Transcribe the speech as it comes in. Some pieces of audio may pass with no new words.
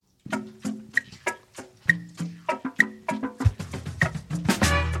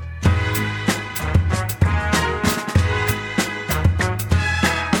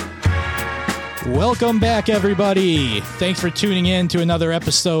Welcome back, everybody. Thanks for tuning in to another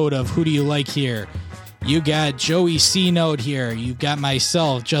episode of Who Do You Like Here? You got Joey C-Note here. You've got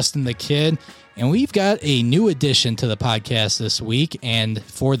myself, Justin the Kid, and we've got a new addition to the podcast this week and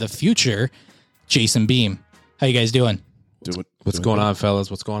for the future, Jason Beam. How you guys doing? What's going on,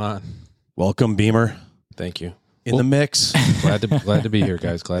 fellas? What's going on? Welcome, Beamer. Thank you. In the mix. Glad to be here,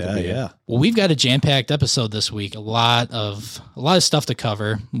 guys. Glad to be here. Well, we've got a jam-packed episode this week. A lot of stuff to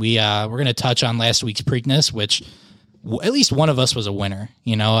cover. We're going to touch on last week's Preakness, which at least one of us was a winner.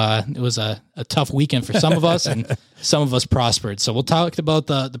 You know, it was a tough weekend for some of us, and some of us prospered. So we'll talk about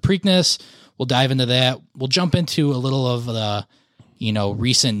the Preakness. We'll dive into that. We'll jump into a little of the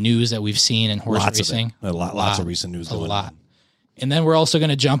recent news that we've seen in horse racing. Lots of recent news. A lot. And then we're also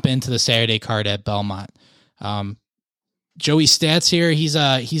going to jump into the Saturday card at Belmont. Joey Stats here. He's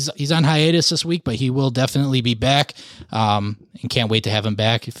on hiatus this week, but he will definitely be back. And can't wait to have him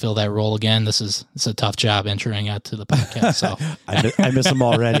back. Fill that role again. It's a tough job entering out to the podcast. So I miss him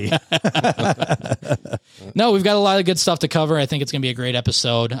already. No, we've got a lot of good stuff to cover. I think it's going to be a great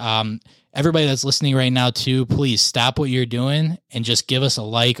episode. Everybody that's listening right now too, please stop what you're doing and just give us a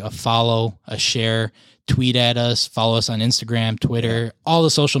like, a follow, a share, tweet at us, follow us on Instagram, Twitter, all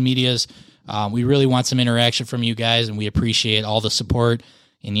the social medias. We really want some interaction from you guys, and we appreciate all the support.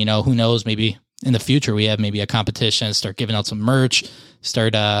 And, who knows, maybe in the future we have maybe a competition, start giving out some merch,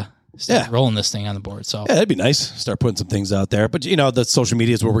 start rolling this thing on the board. So yeah, that'd be nice. Start putting some things out there. But, the social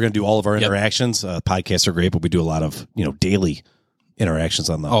media is where we're going to do all of our interactions. Podcasts are great, but we do a lot of, daily interactions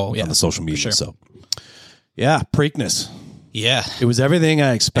on the social media. Sure. So, yeah, Preakness. Yeah. It was everything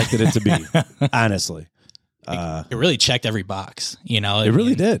I expected it to be, honestly. It really checked every box, It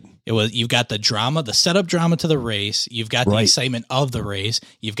really did. You've got the drama, the setup drama to the race. You've got the excitement of the race.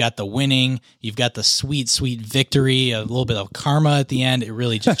 You've got the winning. You've got the sweet, sweet victory, a little bit of karma at the end. It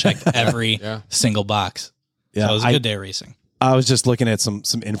really just checked every single box. Yeah. So it was a good day of racing. I was just looking at some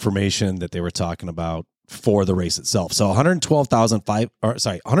information that they were talking about for the race itself. So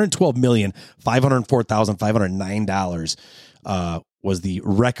 $112,504,509 was the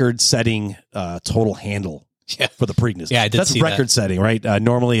record-setting total handle for the Preakness. Yeah, I did see that. That's record-setting, right?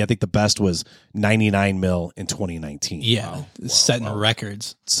 Normally, I think the best was $99 million in 2019. Yeah, setting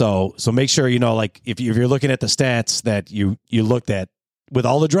records. So make sure, if you're looking at the stats that you looked at with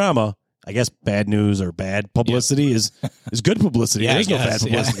all the drama, I guess bad news or bad publicity is good publicity. There's no bad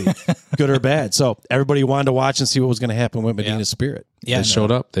publicity, good or bad. So everybody wanted to watch and see what was going to happen with Medina Spirit. Yeah, They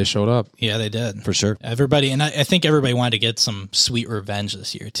showed up. Yeah, they did. For sure. Everybody, and I think everybody wanted to get some sweet revenge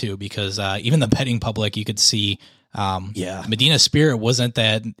this year too, because even the betting public, you could see Medina Spirit wasn't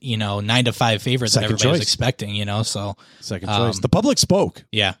that 9-5 favorite that everybody was expecting. So second choice. The public spoke.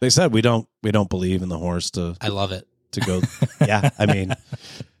 Yeah, they said we don't believe in the horse to. I love it to go. Yeah, I mean.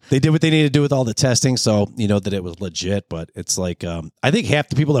 They did what they needed to do with all the testing, so that it was legit. But it's like I think half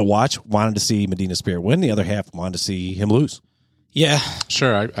the people that watch wanted to see Medina Spirit win, the other half wanted to see him lose. Yeah,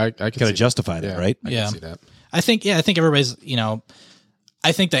 sure. I can kind of justify that, right? I can see that. I think everybody's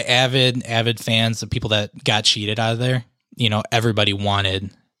I think the avid fans, the people that got cheated out of there, everybody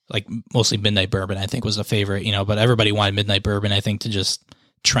wanted mostly Midnight Bourbon. I think was a favorite, but everybody wanted Midnight Bourbon. I think to just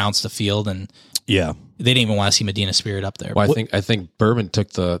trounce the field and. Yeah, they didn't even want to see Medina Spirit up there. Well, I think Bourbon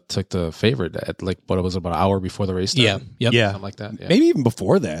took the favorite at what it was about an hour before the race started. Yeah, something like that. Yeah. Maybe even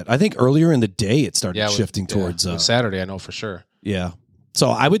before that. I think earlier in the day it started shifting towards Saturday. I know for sure. Yeah,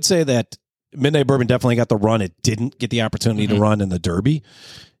 so I would say that Midnight Bourbon definitely got the run. It didn't get the opportunity to run in the Derby.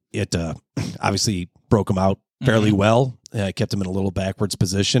 It obviously broke him out fairly well. Kept him in a little backwards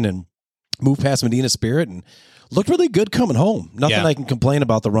position and moved past Medina Spirit and. Looked really good coming home. Nothing I can complain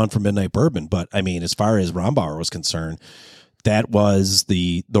about the run for Midnight Bourbon, but I mean, as far as Rombauer was concerned, that was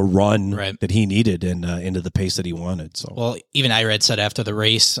the run that he needed and into the pace that he wanted. So, well, even Irad said after the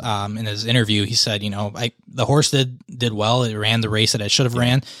race in his interview, he said, the horse did well. It ran the race that it should have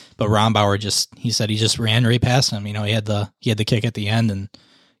ran, but Rombauer he said he just ran right past him. He had the kick at the end and.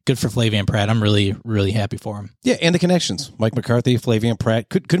 Good for Flavien Prat. I'm really, really happy for him. Yeah, and the connections. Mike McCarthy, Flavien Prat.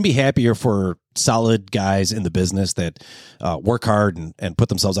 Couldn't be happier for solid guys in the business that work hard and put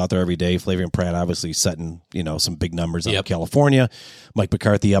themselves out there every day. Flavien Prat obviously setting, some big numbers out of California. Mike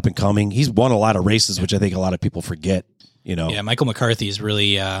McCarthy up and coming. He's won a lot of races, which I think a lot of people forget, Yeah, Michael McCarthy is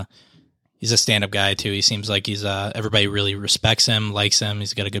really he's a stand-up guy, too. He seems like he's everybody really respects him, likes him.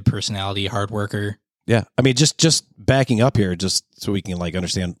 He's got a good personality, hard worker. Yeah, I mean, just backing up here, just so we can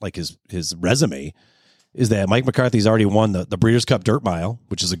understand his resume, is that Mike McCarthy's already won the Breeders' Cup Dirt Mile,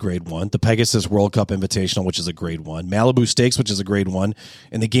 which is a grade 1, the Pegasus World Cup Invitational, which is a grade 1, Malibu Stakes, which is a grade 1,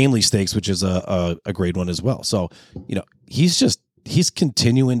 and the Gamely Stakes, which is a grade 1 as well. So he's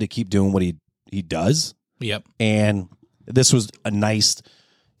continuing to keep doing what he he does. Yep. And this was a nice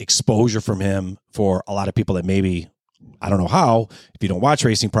exposure from him for a lot of people that maybe, I don't know how, if you don't watch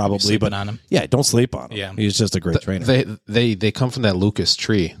racing probably, but on him. yeah, don't sleep on him. Yeah. He's just a great trainer. They come from that Lucas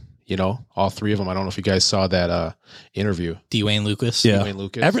tree. You know, all three of them. I don't know if you guys saw that interview. Dwayne Lucas. Yeah. Dwayne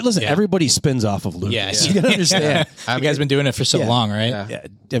Lucas. Everybody spins off of Lucas. Yeah. You gotta understand. You guys been doing it for so long, right? Yeah.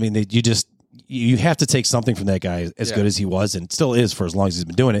 Yeah, I mean, you have to take something from that guy as good as he was and still is for as long as he's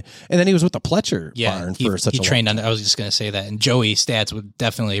been doing it. And then he was with the Pletcher barn for such a long trained time. under. I was just going to say that, and Joey Stats would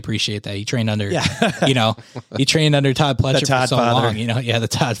definitely appreciate that. He trained under, Yeah. he trained under Todd Pletcher Todd for so father. long. The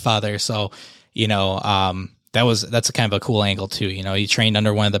Todd father. So, that's a kind of a cool angle too. He trained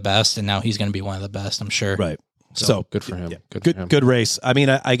under one of the best, and now he's going to be one of the best, I'm sure. Right. So Good for him. yeah, Good for him. good race. I mean,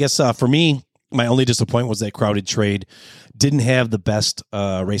 I guess for me, my only disappointment was that Crowded Trade didn't have the best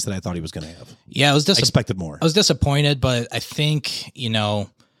race that I thought he was going to have. Yeah, I was I expected more. I was disappointed, but I think,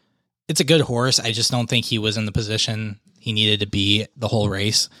 it's a good horse. I just don't think he was in the position he needed to be the whole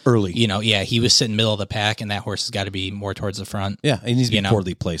race. Early. He was sitting middle of the pack, and that horse has got to be more towards the front. Yeah, he needs to be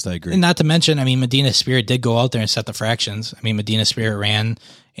poorly placed. I agree. And not to mention, Medina Spirit did go out there and set the fractions. Medina Spirit ran,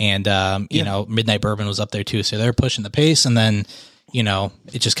 and, Midnight Bourbon was up there too. So they're pushing the pace, and then,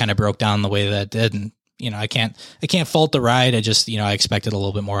 it just kind of broke down the way that it did. And, I can't fault the ride. I just, I expected a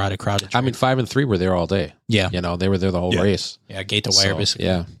little bit more out of Crowded. 5 and 3 were there all day. Yeah. They were there the whole race. Yeah, gate to wire, basically.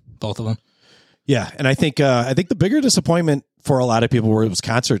 Yeah. Both of them. Yeah, and I think the bigger disappointment for a lot of people was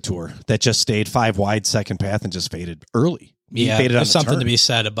Concert Tour that just stayed 5 wide second path and just faded early. Yeah, faded there's something turn. to be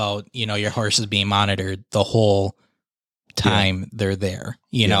said about, your horses being monitored the whole time they're there.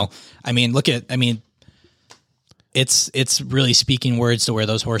 It's really speaking words to where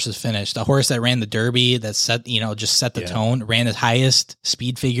those horses finished. The horse that ran the Derby that set the tone, ran his highest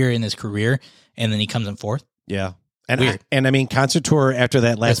speed figure in his career, and then he comes in fourth. Yeah. And Concert Tour after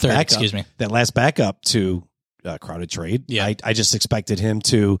that last third, backup, that last backup to Crowded Trade. Yeah. I just expected him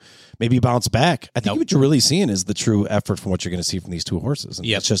to maybe bounce back. I think what you're really seeing is the true effort from what you're going to see from these two horses. And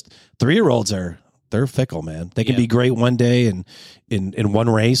it's just 3-year-olds they're fickle, man. They can be great one day and in one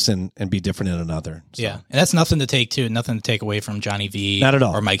race and be different in another. So. Yeah. And that's nothing to take away from Johnny V. Not at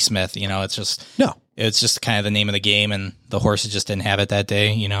all. Or Mike Smith. It's just No. It's just kind of the name of the game, and the horses just didn't have it that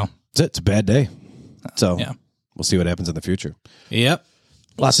day, It's a bad day. So yeah. We'll see what happens in the future. Yep.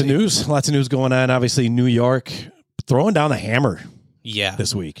 Lots of news going on. Obviously, New York throwing down the hammer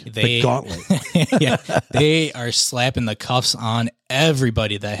this week. The gauntlet. Yeah, they are slapping the cuffs on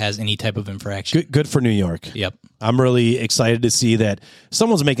everybody that has any type of infraction. Good for New York. Yep. I'm really excited to see that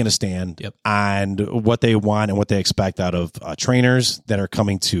someone's making a stand on what they want and what they expect out of trainers that are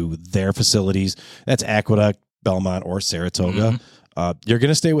coming to their facilities. That's Aqueduct, Belmont, or Saratoga. Mm-hmm. You're going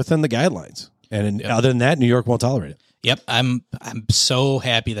to stay within the guidelines. And other than that, New York won't tolerate it. Yep. I'm so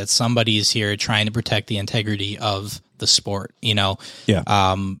happy that somebody's here trying to protect the integrity of the sport, Yeah.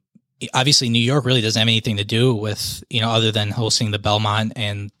 Obviously New York really doesn't have anything to do with, other than hosting the Belmont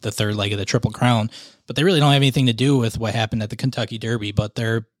and the third leg of the Triple Crown, but they really don't have anything to do with what happened at the Kentucky Derby, but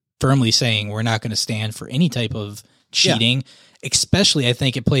they're firmly saying we're not going to stand for any type of cheating, especially I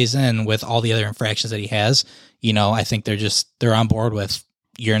think it plays in with all the other infractions that he has. I think they're on board with,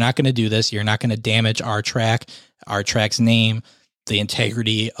 you're not going to do this. You're not going to damage our track's name, the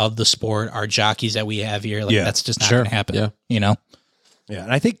integrity of the sport, our jockeys that we have here. That's just not going to happen. Yeah. Yeah.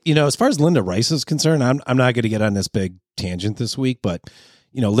 And I think, as far as Linda Rice is concerned, I'm not going to get on this big tangent this week, but,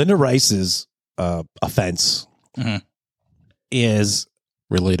 Linda Rice's offense is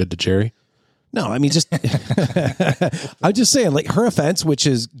related to Jerry. No, I mean, just I'm just saying, like, her offense, which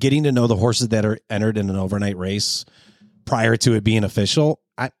is getting to know the horses that are entered in an overnight race prior to it being official.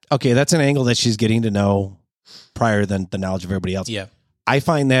 Okay, that's an angle that she's getting to know prior than the knowledge of everybody else. Yeah. I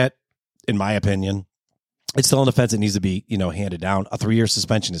find that, in my opinion, it's still an offense that needs to be, handed down. A 3-year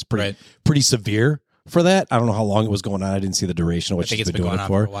suspension is pretty severe for that. I don't know how long it was going on. I didn't see the duration of what she's been doing it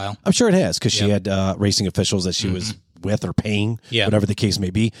for. A while. I'm sure it has, because she had racing officials that she was with or paying, whatever the case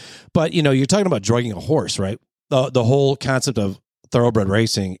may be. But, you're talking about drugging a horse, right? The whole concept of thoroughbred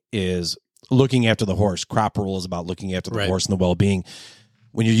racing is looking after the horse. Crop rule is about looking after the horse and the well-being.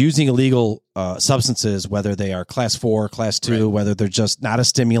 When you're using illegal substances, whether they are class 4, class 2, whether they're just not a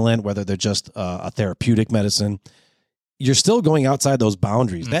stimulant, whether they're just a therapeutic medicine, you're still going outside those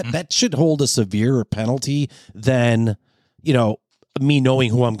boundaries. That should hold a severer penalty than, me knowing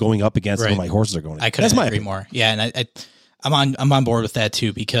who I'm going up against and who my horses are going against. I couldn't agree more. Yeah, and I'm on board with that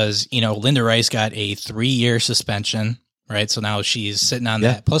too, because Linda Rice got a 3-year suspension, right? So now she's sitting on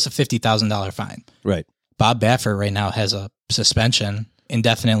that plus a $50,000 fine. Right. Bob Baffert right now has a suspension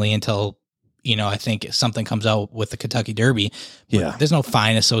indefinitely until I think something comes out with the Kentucky Derby. Yeah. There's no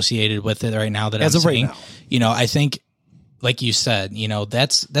fine associated with it right now that As I'm of right seeing. now. I think, like you said,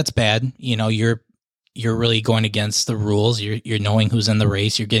 that's bad. You're really going against the rules. You're knowing who's in the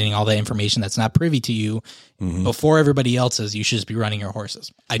race. You're getting all that information that's not privy to you before everybody else is. You should just be running your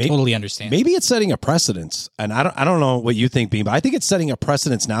horses. I totally understand. Maybe it's setting a precedence, and I don't know what you think, Beam, but I think it's setting a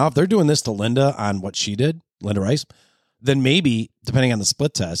precedence now. If they're doing this to Linda on what she did, Linda Rice, then maybe, depending on the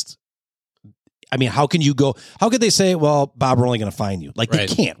split test, I mean, how could they say, well, Bob, we're only going to fine you? Like, Right.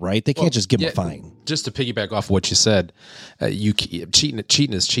 they can't, right? They can't just give him a fine. Just to piggyback off what you said,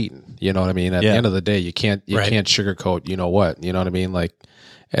 cheating is cheating. You know what I mean? At the end of the day, you can't sugarcoat. You know what? You know what I mean? Like,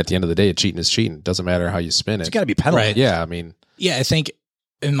 at the end of the day, cheating is cheating. Doesn't matter how you spin it. It's got to be penalized. Right. Yeah, I mean, Yeah, I think,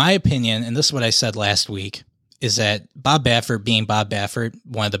 in my opinion, and this is what I said last week, is that Bob Baffert, being Bob Baffert,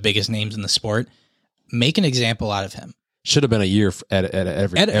 one of the biggest names in the sport, make an example out of him. should have been a year at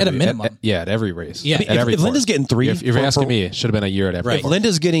every At a minimum. at every race. Yeah. at every If Linda's course. getting 3, If you're asking me, it should have been a year at every. Right. if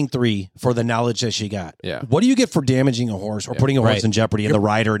Linda's getting 3 for the knowledge that she got. Yeah. What do you get for damaging a horse or putting a horse Right. in jeopardy and the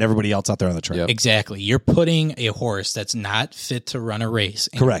rider and everybody else out there on the track? Yep. Exactly. You're putting a horse that's not fit to run a race,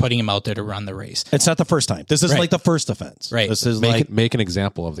 and Correct. you're putting him out there to run the race. It's not the first time. This is Right. like the first offense. Right. This is Make an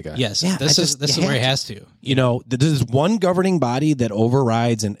example of the guy. Yes, Yeah, this I is just- this you is where have it to. has to. you know, there's one governing body that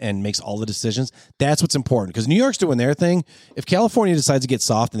overrides and makes all the decisions. That's what's important because New York's doing their thing. If California decides to get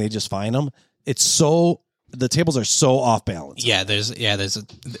soft and they just fine them, the tables are so off balance. Yeah,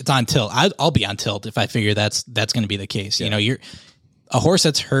 it's on tilt. I'll be on tilt if I figure that's going to be the case. You know, a horse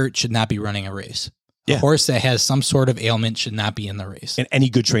that's hurt should not be running a race. Yeah. A horse that has some sort of ailment should not be in the race. And any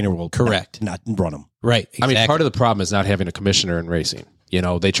good trainer will Correct. not run them. Right. Exactly. I mean, part of the problem is not having a commissioner in racing. You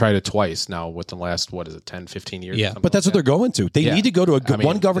know, they tried it twice now within the last, 10, 15 years? Yeah. something But that's like what they're going to. They Yeah. need to go to I mean,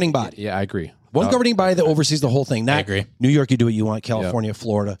 one governing body. Yeah, I agree. One governing body that oversees the whole thing. Not agree. New York, you do what you want. California,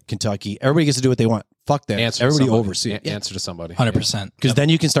 Florida, Kentucky. Everybody gets to do what they want. Fuck that. Answer to Everybody somebody. oversee it. Answer to somebody. 100%. Because then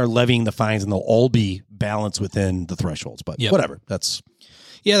you can start levying the fines and they'll all be balanced within the thresholds. But Yep. whatever. That's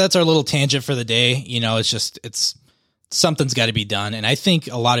That's our little tangent for the day. You know, it's something's got to be done. And I think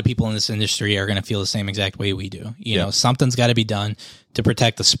a lot of people in this industry are going to feel the same exact way we do. You know, something's got to be done to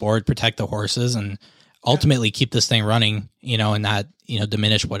protect the sport, protect the horses, and ultimately keep this thing running, and not,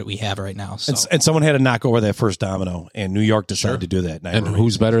 diminish what we have right now. So and someone had to knock over that first domino, and New York decided to do that. And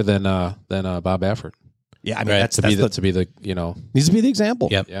who's better than Bob Baffert? Yeah, I mean Right. that's To be the needs to be the example.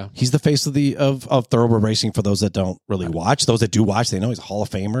 Yep. Yeah. He's the face of thoroughbred racing for those that don't really watch. Those that do watch, they know he's a Hall of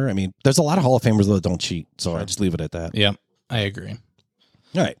Famer. I mean, there's a lot of Hall of Famers that don't cheat, so I just leave it at that. Yep, I agree.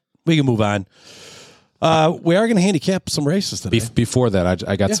 All right, we can move on. We are going to handicap some races today. Before that,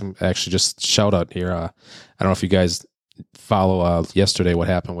 I got some actually just shout out here. I don't know if you guys follow yesterday what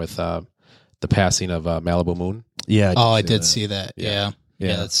happened with the passing of Malibu Moon. Yeah. Oh, I did see that. Yeah,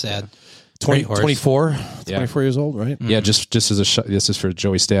 that's sad. 24 Yeah. years old, right? Yeah, just as this is for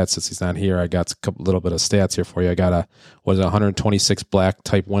Joey Stats since he's not here. I got a little bit of stats here for you. I got 126 black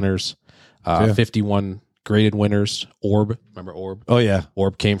type winners, 51 graded winners. Orb, remember Orb? Oh yeah.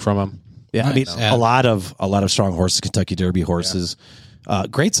 Orb came from him. Yeah, I mean Yeah. a lot of strong horses, Kentucky Derby horses.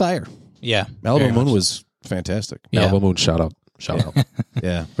 Great sire. Yeah, Malibu very Moon much. was fantastic. Yeah. Malibu Moon, shout out.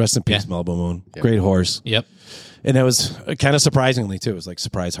 Yeah. Rest in peace, Malibu Moon. Great horse. Yep. And it was kind of surprisingly too. It was like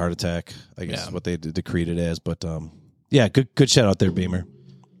surprise heart attack, I guess Yeah. is what they decreed it as. But yeah, good shout out there, Beamer.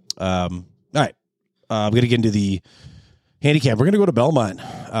 All right. We're gonna get into the handicap. We're gonna go to Belmont.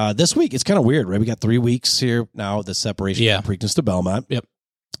 This week it's kind of weird, right? We got 3 weeks here now, the separation from Preakness to Belmont. Yep.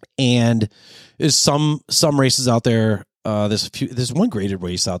 And there's some races out there. There's one graded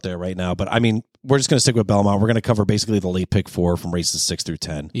race out there right now, but I mean, we're just going to stick with Belmont. We're going to cover basically the late pick 4 from races 6 through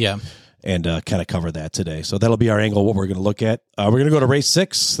 10, Yeah. and kind of cover that today. So that'll be our angle. What we're going to look at. We're going to go to race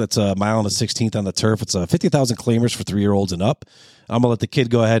 6. That's a mile and a 16th on the turf. It's 50,000 claimers for 3-year-olds and up. I'm gonna let the kid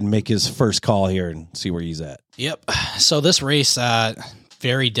go ahead and make his first call here and see where he's at. Yep. So this race,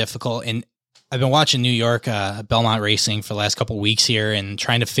 very difficult, and I've been watching New York Belmont racing for the last couple of weeks here, and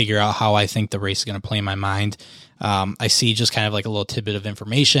trying to figure out how I think the race is going to play in my mind. I see just kind of like a little tidbit of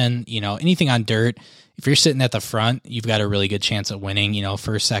information. Anything on dirt, if you're sitting at the front, you've got a really good chance of winning.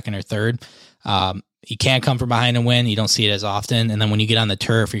 First, second, or third. You can't come from behind and win. You don't see it as often. And then when you get on the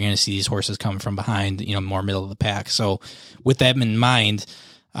turf, you're going to see these horses come from behind. More middle of the pack. So with that in mind,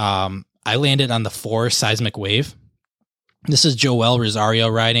 I landed on the 4 Seismic Wave. This is Joel Rosario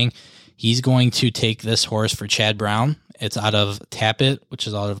riding. He's going to take this horse for Chad Brown. It's out of Tappet, which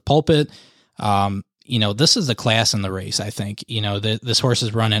is out of Pulpit. This is the class in the race, I think. This horse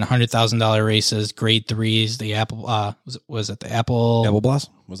is running $100,000 races, grade 3s. The Apple, was it the Apple? Apple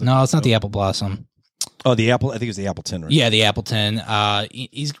Blossom? Was it? No, it's not the Apple Blossom. Oh, the Apple. I think it was the Appleton, right? Yeah, the Appleton.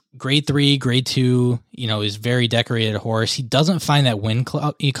 He's grade 3, grade 2. He's very decorated horse. He doesn't find that win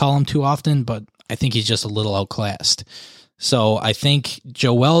column too often, but I think he's just a little outclassed. So I think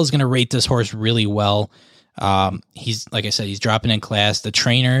Joel is going to rate this horse really well. He's, like I said, he's dropping in class. The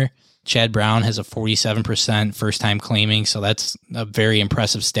trainer, Chad Brown, has a 47% first time claiming. So that's a very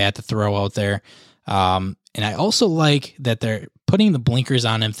impressive stat to throw out there. And I also like that they're putting the blinkers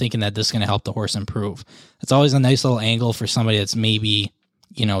on him, thinking that this is going to help the horse improve. It's always a nice little angle for somebody that's maybe,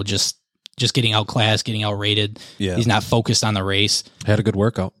 just getting outclassed, getting outrated. Yeah. He's not focused on the race. Had a good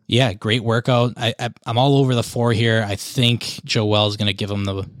workout. Yeah, great workout. I'm all over the 4 here. I think Joel is going to give him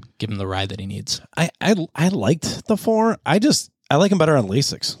the ride that he needs. I liked the 4. I like him better on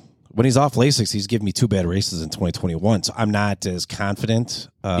Lasix. When he's off Lasix, he's given me 2 bad races in 2021. So I'm not as confident.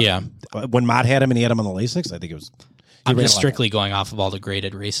 When Mott had him and he had him on the Lasix, I think it was. I'm just strictly going off of all the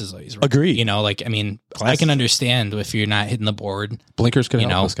graded races that he's run. Agreed. I can understand if you're not hitting the board. Blinkers could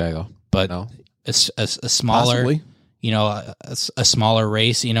help this guy though. But a smaller, Possibly. a smaller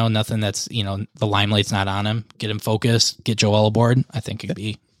race, nothing that's, the limelight's not on him. Get him focused, get Joel aboard. I think it'd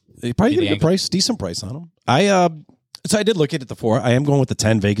be. You probably get a good price, decent price on him. So I did look at it the 4. I am going with the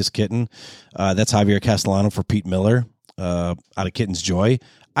 10 Vegas Kitten. That's Javier Castellano for Pete Miller out of Kitten's Joy.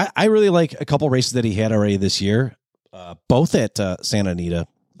 I really like a couple races that he had already this year, both at Santa Anita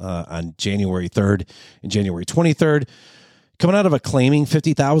on January 3rd and January 23rd. Coming out of a claiming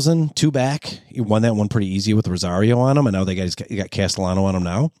 50,000, 2 back. He won that one pretty easy with Rosario on him, and now he got Castellano on him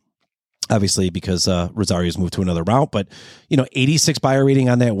now. Obviously, because Rosario's moved to another route, but 86 buyer rating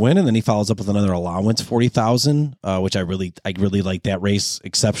on that win, and then he follows up with another allowance 40,000, which I really like that race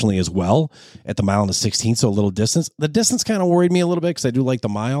exceptionally as well at the mile and the 16th, so a little distance. The distance kind of worried me a little bit because I do like the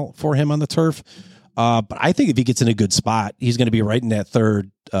mile for him on the turf, but I think if he gets in a good spot, he's going to be right in that 3rd,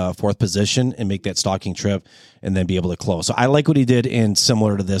 4th position and make that stalking trip and then be able to close. So I like what he did in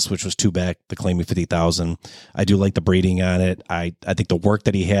similar to this, which was 2 back, the claiming 50,000. I do like the breeding on it. I think the work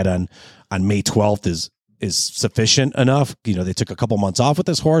that he had on May 12th is sufficient enough. They took a couple months off with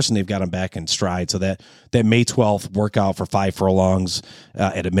this horse and they've got him back in stride. So that May 12th workout for 5 furlongs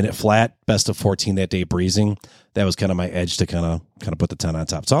at a minute flat, best of 14 that day breezing. That was kind of my edge to kind of put the 10 on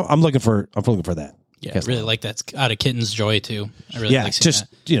top. So I'm looking for that. Yeah, I really like that. Out of Kitten's Joy too. I really like just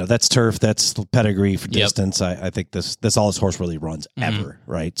that. That's turf, that's pedigree for distance. I think that's all this horse really runs ever,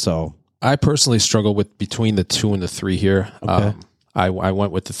 right? So I personally struggle with between the 2 and the 3 here. Okay. I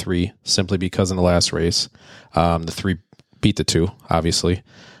went with the 3 simply because in the last race, the 3 beat the 2. Obviously,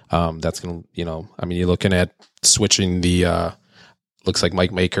 that's gonna you're looking at switching the. Looks like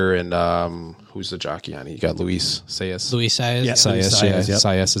Mike Maker and who's the jockey on it? You got Luis Saez. Luis Saez. Yeah,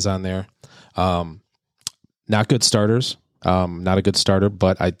 Saez is on there. Not good starters. Not a good starter,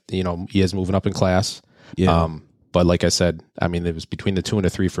 but he is moving up in class. Yeah. But like I said, it was between the 2 and the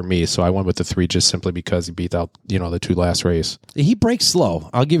 3 for me, so I went with the 3 just simply because he beat out the 2 last race. He breaks slow.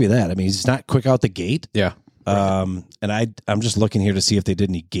 I'll give you that. He's not quick out the gate. Yeah. And I'm just looking here to see if they did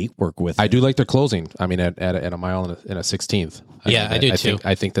any gate work with him. I do like their closing. At a mile and a 16th. I do too.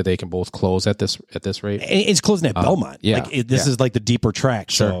 I think that they can both close at this rate. It's closing at Belmont. Yeah. This is like the deeper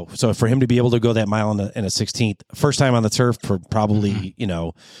track. Sure. So for him to be able to go that mile and a 16th, first time on the turf for probably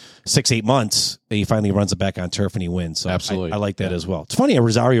 6-8 months, he finally runs it back on turf and he wins. So absolutely, I like that as well. It's funny,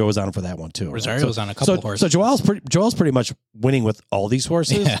 Rosario was on for that one too. Rosario was on a couple horses. So Joel's pretty much winning with all these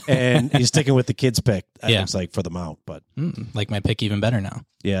horses, and he's sticking with the kids' pick. It looks like for the mount, but like my pick even better now.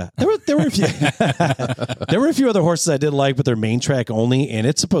 Yeah, there were a few there were a few other horses I did like, but they're main track only, and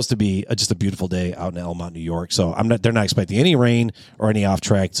it's supposed to be just a beautiful day out in Elmont, New York. So they're not expecting any rain or any off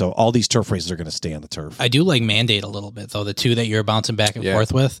track. So all these turf races are going to stay on the turf. I do like Mandate a little bit though. The 2 that you're bouncing back and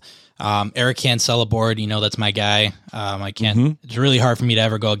forth with. Eric Cancel aboard, that's my guy. I can't. It's really hard for me to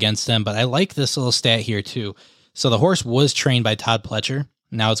ever go against him, but I like this little stat here too. So the horse was trained by Todd Pletcher.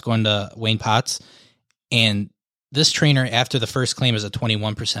 Now it's going to Wayne Potts, and this trainer, after the first claim, is a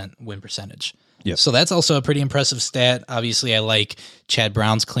 21% win percentage. Yep. So that's also a pretty impressive stat. Obviously, I like Chad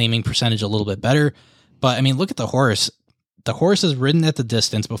Brown's claiming percentage a little bit better. But, look at the horse. The horse has ridden at the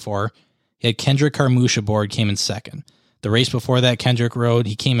distance before. He had Kendrick Carmouche aboard, came in second. The race before that, Kendrick rode.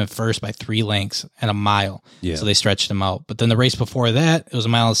 He came in first by 3 lengths and a mile. Yeah. So they stretched him out. But then the race before that, it was a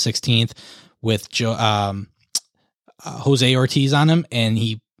mile and 16th with Jose Ortiz on him, and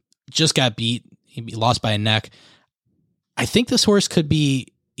he just got beat. He lost by a neck. I think this horse could be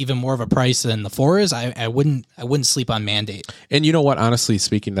even more of a price than the 4 is. I wouldn't sleep on Mandate. And you know what? Honestly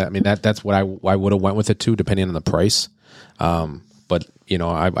speaking, that's what I would have went with it too, depending on the price. But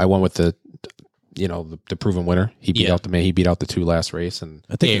I went with the proven winner. He beat out he beat out the 2 last race, and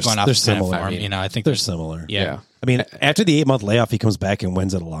I think you're going off they're the similar. platform. I think They're similar. Yeah. I mean, after the 8-month layoff, he comes back and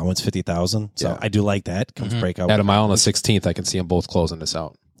wins at allowance 50,000. So I do like that. Comes breakout at a mile on the 16th. I can see them both closing this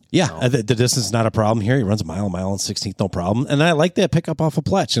out. Yeah, the distance is not a problem here. He runs a mile on 16th, no problem. And I like that pickup off of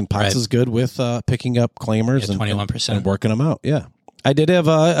Pletch. And Potts is good with picking up claimers 21% and working them out. Yeah. I did have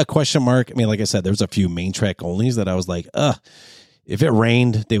a question mark. I mean, like I said, there's a few main track onlys that I was like, if it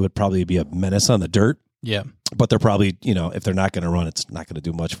rained, they would probably be a menace on the dirt. Yeah. But they're probably, if they're not going to run, it's not going to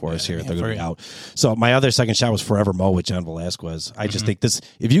do much for us here. They're going to be out. So my other second shot was Forever Mo with John Velasquez. I just think this,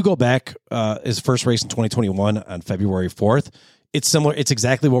 if you go back, his first race in 2021 on February 4th, it's similar. It's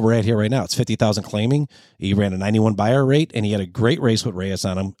exactly what we're at here right now. It's 50,000 claiming. He ran a 91 buyer rate, and he had a great race with Reyes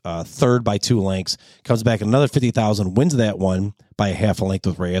on him, third by 2 lengths. Comes back another 50,000, wins that one by a half a length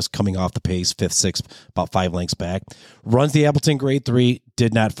with Reyes, coming off the pace, 5th, 6th, about 5 lengths back. Runs the Appleton Grade 3,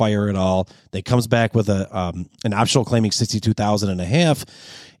 did not fire at all. Then comes back with an optional claiming 62,000 and a half,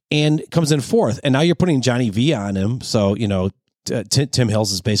 and comes in 4th. And now you're putting Johnny V on him, so Tim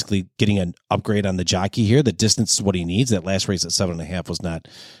Hills is basically getting an upgrade on the jockey here. The distance is what he needs. That last race at 7.5 was not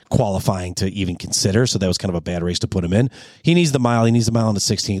qualifying to even consider, so that was kind of a bad race to put him in. He needs the mile. He needs the mile on the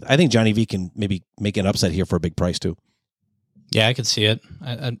 16th. I think Johnny V can maybe make an upset here for a big price too. Yeah, I could see it.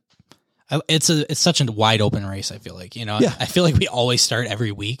 It's such a wide open race. I feel like I feel like we always start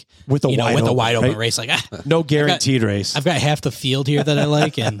every week with a wide open race. Like no guaranteed race. I've got half the field here that I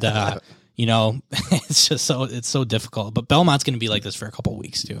like, and it's just so difficult. But Belmont's going to be like this for a couple of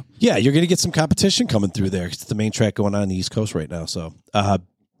weeks too. Yeah, you're going to get some competition coming through there. It's the main track going on the East Coast right now. So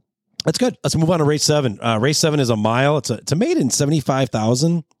that's good. Let's move on to race 7. Race 7 is a mile. It's a maiden,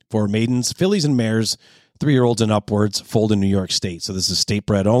 75,000 for maidens, fillies and mares, 3-year-olds and upwards, foaled in New York State. So this is state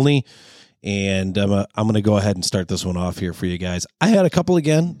bred only. And I'm going to go ahead and start this one off here for you guys. I had a couple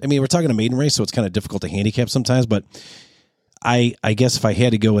again. I mean, we're talking a maiden race, so it's kind of difficult to handicap sometimes, but I guess if I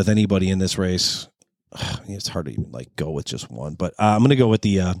had to go with anybody in this race, it's hard to even go with just one. But I'm going to go with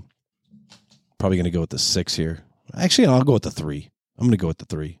probably going to go with the 6 here. Actually, I'll go with the 3. I'm going to go with the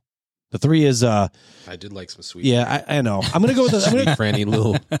 3. The 3 is I did like some sweet. Yeah, I know. I'm going to go with the Sweet Franny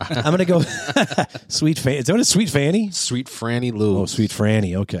Lou. I'm going to go Sweet Fanny. Is that what it's Sweet Fanny? Sweet Franny Lou. Oh, Sweet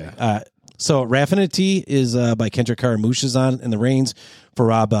Franny. Okay. So Raffinity is by Kendrick Caramouche is on in the reins for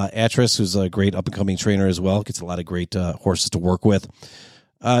Rob Atras, who's a great up-and-coming trainer as well. Gets a lot of great horses to work with.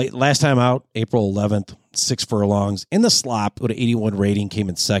 Last time out, April 11th, 6 furlongs. In the slop with an 81 rating, came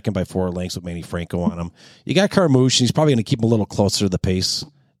in second by 4 lengths with Manny Franco on him. You got Caramouche, and he's probably going to keep him a little closer to the pace.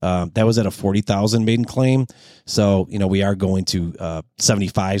 That was at a 40,000 maiden claim. So, we are going to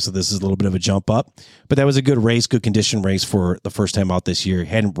 75. So this is a little bit of a jump up, but that was a good race, good condition race for the first time out this year.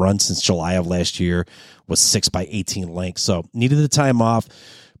 Hadn't run since July of last year, was 6 by 18 lengths. So needed the time off,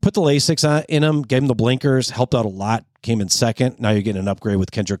 put the Lasix in him, gave him the blinkers, helped out a lot, came in second. Now you're getting an upgrade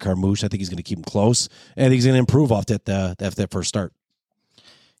with Kendrick Caramouche. I think he's going to keep him close, and I think he's going to improve off that first start.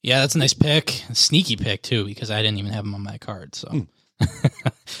 Yeah, that's a nice pick. A sneaky pick too, because I didn't even have him on my card. So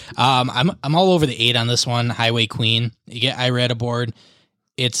I'm all over the 8 on this one. Highway Queen. You get Irad aboard.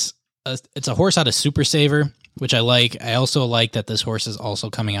 It's a horse out of Super Saver, which I like. I also like that this horse is also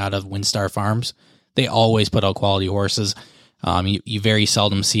coming out of Windstar Farms. They always put out quality horses. You very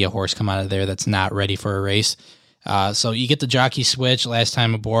seldom see a horse come out of there that's not ready for a race. So you get the jockey switch. Last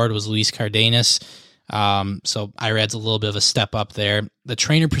time aboard was Luis Cardenas. So Irad's a little bit of a step up there. The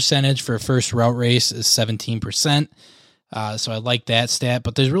trainer percentage for a first route race is 17%. So I like that stat,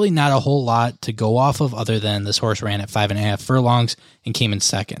 but there's really not a whole lot to go off of other than this horse ran at 5.5 furlongs and came in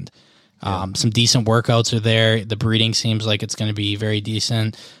second. Some decent workouts are there. The breeding seems like it's going to be very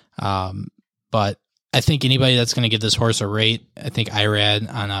decent. But I think anybody that's going to give this horse a rate, I think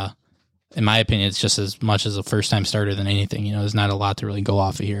Irad in my opinion, it's just as much as a first-time starter than anything. There's not a lot to really go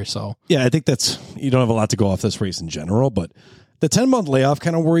off of here. So yeah, I think you don't have a lot to go off this race in general, but the 10-month layoff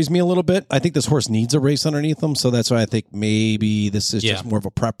kind of worries me a little bit. I think this horse needs a race underneath him, so that's why I think maybe this is just more of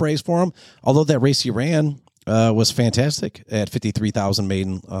a prep race for him. Although that race he ran was fantastic at 53,000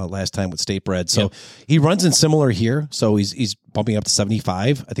 maiden last time with State Bred. So he runs in similar here, so he's bumping up to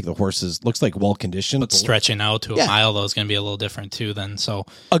 75. I think the horse looks like well conditioned, but stretching out to a mile though is going to be a little different too. Then so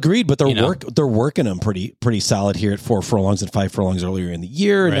agreed, but they're working him pretty solid here at 4 furlongs and 5 furlongs earlier in the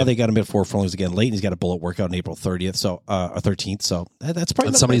year, and now they got him at 4 furlongs again late. And he's got a bullet workout on April 30th, so 13th. So that's probably.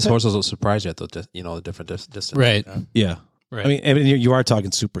 And some of these horses will surprise you at the different distance, right? Yeah. Right. I mean, you are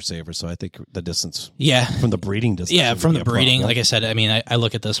talking Super Saver, so I think the distance, from the breeding distance, from the breeding. Like I said, I mean, I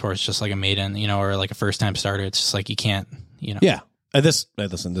look at this horse just like a maiden, or like a first time starter. It's just like you can't, Yeah, this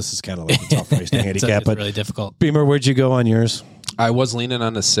is kind of like a tough race to handicap, it's really difficult. Beamer, where'd you go on yours? I was leaning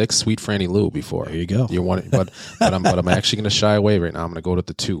on the 6, Sweet Franny Lou before. There you go. You want it, but I'm actually going to shy away right now. I'm going to go with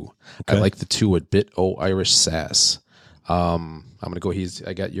the 2. Okay. I like the 2 with Bit O Irish Sass. I'm going to go.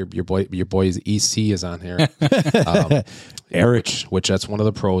 I got your boy's EC is on here. Eric, which that's one of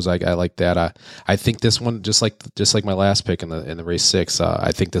the pros. I like that. I think this one, just like my last pick in the race 6,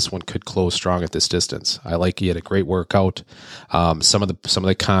 I think this one could close strong at this distance. I like he had a great workout. Some of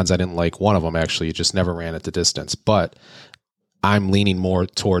the cons I didn't like. One of them actually, it just never ran at the distance. But I'm leaning more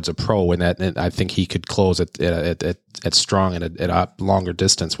towards a pro in that, and I think he could close at strong at a longer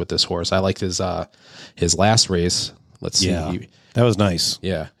distance with this horse. I liked his last race. Let's see. Yeah, that was nice.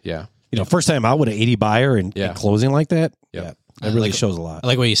 Yeah. First time out with an 80 buyer and closing like that. Yep. Yeah, that really shows a lot. I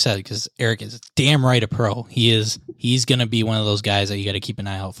like what you said, because Eric is damn right a pro. He's going to be one of those guys that you got to keep an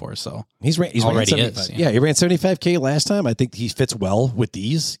eye out for. So he's already ran 75. Yeah, he ran 75K last time. I think he fits well with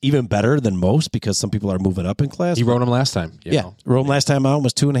these, even better than most, because some people are moving up in class. He rode him last time. Rode him last time out,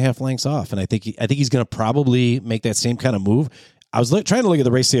 was 2.5 lengths off, and I think he's going to probably make that same kind of move. I was trying to look at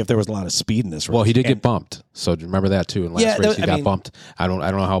the race, see if there was a lot of speed in this race. Well, he did get bumped, so remember that too. In last race, he got bumped. I don't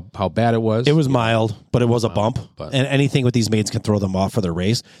know how bad it was. It was mild, but it was a bump. And anything with these maidens can throw them off for their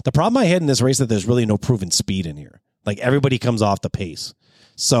race. The problem I had in this race is that there's really no proven speed in here. Like, everybody comes off the pace,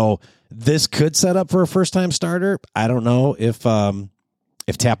 so this could set up for a first time starter. I don't know if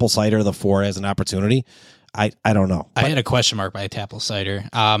Tapple Cider the 4 has an opportunity. I don't know. I had a question mark by Tapple Cider.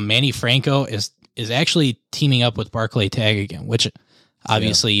 Manny Franco is actually teaming up with Barclay Tagg again, which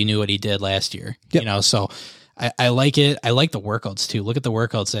obviously you knew what he did last year. Yep. So I like it. I like the workouts too. Look at the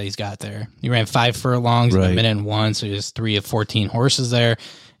workouts that he's got there. He ran 5 furlongs in a minute and 1, so he has 3 of 14 horses there,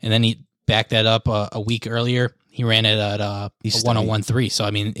 and then he backed that up a week earlier. He ran it at 101.3. So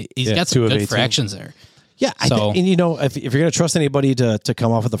I mean, he's got some good fractions there. Yeah, and if you're going to trust anybody to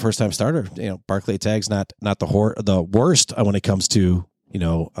come off with the first time starter, Barclay Tagg's not the worst when it comes to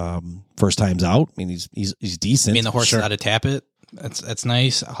first times out. I mean, he's decent. I mean, the horse is out of Tappet. That's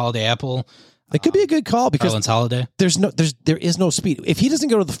nice. Holiday Apple. It could be a good call because Carlin's Holiday. There is no speed. If he doesn't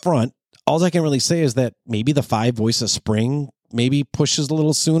go to the front, all I can really say is that maybe the 5 Voice of Spring maybe pushes a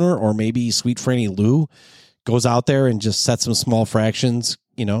little sooner, or maybe Sweet Franny Lou goes out there and just sets some small fractions.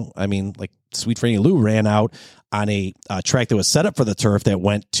 I mean, like Sweet Franny Lou ran out on a track that was set up for the turf that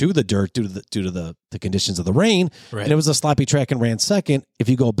went to the dirt due to the conditions of the rain. Right. And it was a sloppy track and ran second. If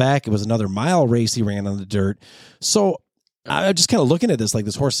you go back, it was another mile race he ran on the dirt. So I'm just kind of looking at this, like,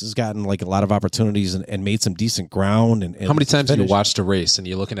 this horse has gotten like a lot of opportunities and made some decent ground. And how many times have you watched a race and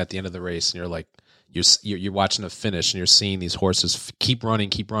you're looking at the end of the race and you're like, you're watching the finish and you're seeing these horses keep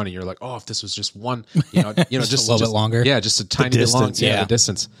running. You're like, oh, if this was just one, just a little bit longer. Yeah, just a tiny bit long. Yeah, the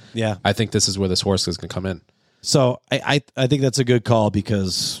distance. Yeah, I think this is where this horse is going to come in. So I think that's a good call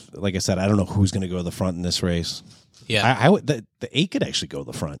because, like I said, I don't know who's going to go to the front in this race. Yeah, the 8 could actually go to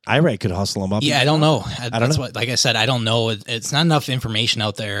the front. I could hustle him up. Yeah, I don't know. Like I said, I don't know. It's not enough information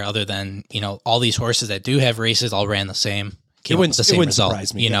out there other than all these horses that do have races all ran the same. It wouldn't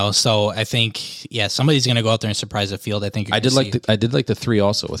surprise me. So I think somebody's going to go out there and surprise the field. I think I did like the 3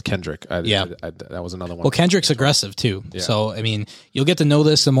 also with Kendrick. That was another one. Well, Kendrick's aggressive too. Yeah. So I mean, you'll get to know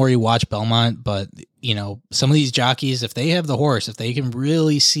this the more you watch Belmont. But some of these jockeys, if they have the horse, if they can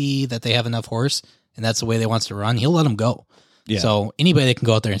really see that they have enough horse and that's the way they wants to run, he'll let them go. Yeah. So anybody that can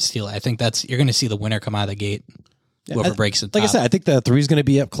go out there and steal it, I think you're going to see the winner come out of the gate. Whoever breaks it. Like I said, I think the 3 is going to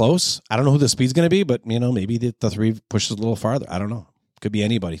be up close. I don't know who the speed's going to be, but maybe the 3 pushes a little farther. I don't know. Could be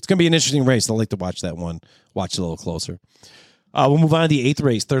anybody. It's going to be an interesting race. I'd like to watch that one. Watch it a little closer. We'll move on to the 8th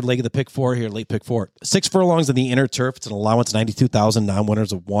race, 3rd leg of the pick 4 here, late pick 4. 6 furlongs in the inner turf. It's an allowance 92,000,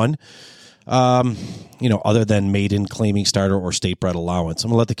 non-winners of 1. Other than maiden, claiming starter, or state bred allowance. I'm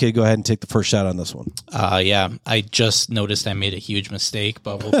going to let the kid go ahead and take the first shot on this one. I just noticed I made a huge mistake,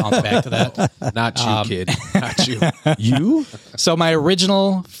 but we'll bounce back to that. Not you, kid. Not you. You? So my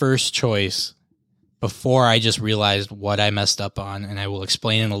original first choice, before I just realized what I messed up on, and I will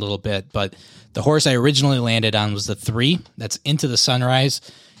explain in a little bit, but the horse I originally landed on was the 3. That's Into the Sunrise.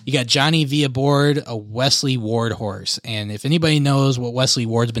 You got Johnny V aboard, a Wesley Ward horse. And if anybody knows what Wesley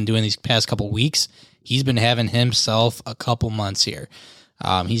Ward's been doing these past couple weeks, he's been having himself a couple months here.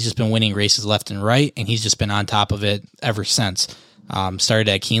 He's just been winning races left and right, and he's just been on top of it ever since. Started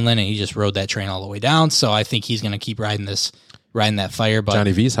at Keeneland, and he just rode that train all the way down. So I think he's going to keep riding that fire. But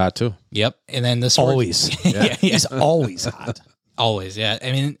Johnny V's hot too. Yep. And then this always, yeah. He's always hot. Always, yeah.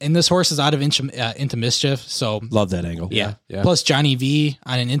 I mean, and this horse is out of Into Mischief, so Love that angle. yeah. Yeah. Plus, Johnny V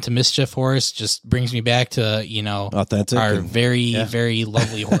on an Into Mischief horse just brings me back to Authentic our and- very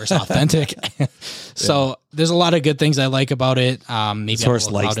lovely horse, Authentic. So there's a lot of good things I like about it. Maybe This I'm a horse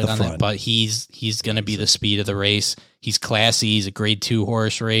little likes clouded the on front. it, but he's going to be the speed of the race. He's classy. He's a grade 2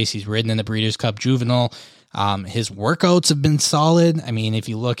 horse race. He's ridden in the Breeders' Cup Juvenile. His workouts have been solid. I mean, if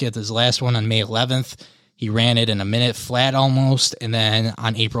you look at his last one on May 11th, he ran it in a minute flat almost, and then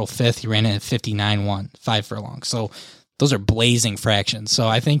on April 5th, he ran it at 59.1, 5 furlongs. So those are blazing fractions. So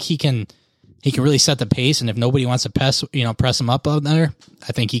I think he can really set the pace, and if nobody wants to press him up out there,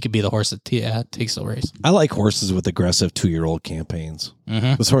 I think he could be the horse that takes the race. I like horses with aggressive 2-year-old campaigns.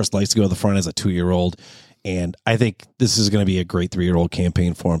 Mm-hmm. This horse likes to go to the front as a 2-year-old, and I think this is going to be a great 3-year-old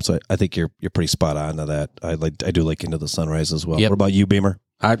campaign for him. So I think you're pretty spot on to that. I do like Into the Sunrise as well. Yep. What about you, Beamer?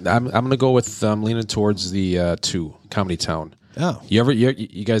 I'm going to go with leaning towards the 2 Comedy Town. Oh,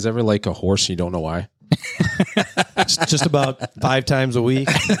 You guys ever like a horse and you don't know why? just about 5 times a week,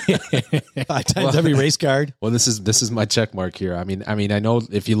 5 times every race card. Well, this is my check mark here. I mean, I know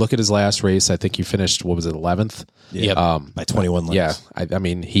if you look at his last race, I think he finished, what was it, 11th? Yep. By 21 lengths. Yeah, I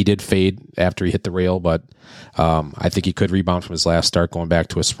mean, he did fade after he hit the rail, but I think he could rebound from his last start going back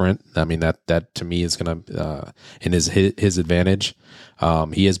to a sprint. I mean, that to me is going to in his advantage.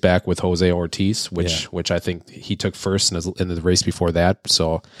 He is back with Jose Ortiz, which I think he took first in the race before that.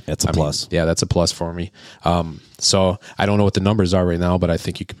 So That's a plus. Yeah, that's a plus for me. So I don't know what the numbers are right now, but I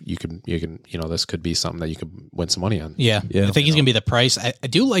think you can this could be something that you could win some money on. Yeah. Yeah. I think he's going to be the price. I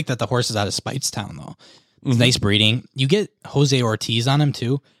do like that the horse is out of Speightstown, though. It's nice breeding. You get Jose Ortiz on him,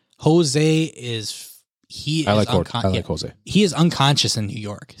 too. Jose is... I like Jose. He is unconscious in New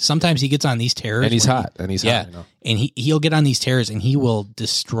York. Sometimes he gets on these tears. And he's when hot. Yeah. And he'll get on these tears and he will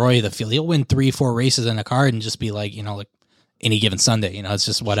destroy the field. He'll win 3-4 races in a card and just be like, like any given Sunday, it's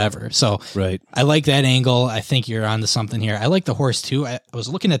just whatever. So Right. I like that angle. I think you're onto something here. I like the horse too. I was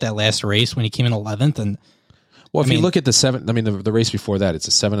looking at that last race when he came in 11th, and Well, if you look at the 7, I mean, the race before that, it's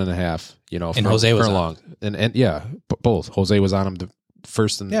a 7.5. And Jose was long, and yeah, both. Jose was on him the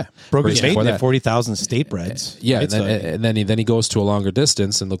first and broke his race maiden before at that. 40,000 state breds. Yeah, Right? and then he goes to a longer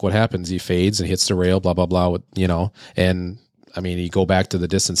distance, and look what happens. He fades and hits the rail, blah blah blah. And I mean, you go back to the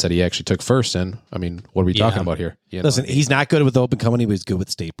distance that he actually took first. And I mean, what are we talking about here? Listen, he's not good with the open company, but he's good with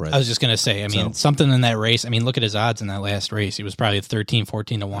state breds. I was just going to say, something in that race. I mean, look at his odds in that last race. He was probably 13,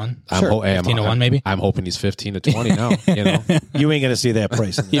 14 to 1. 15 to 1 maybe. I'm hoping he's 15 to 20 now. You ain't going to see that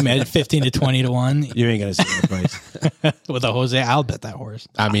price. You made it 15 to 20 to 1 You ain't going to see that price. with a Jose. I'll bet that horse.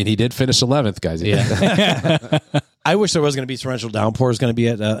 I mean, he did finish 11th, guys. Yeah. I wish there was going to be torrential downpours going to be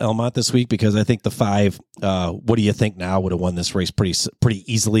at Elmont this week, because I think the 5, what do you think now, would have won this race pretty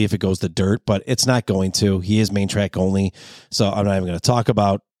easily if it goes to dirt, but it's not going to. He is main track only, so I'm not even going to talk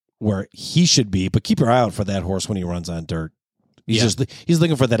about where he should be, but keep your eye out for that horse when he runs on dirt. He's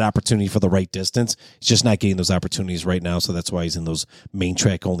looking for that opportunity for the right distance. He's just not getting those opportunities right now, so that's why he's in those main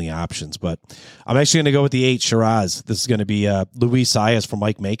track only options. But I'm actually going to go with the 8, Shiraz. This is going to be Luis Saez from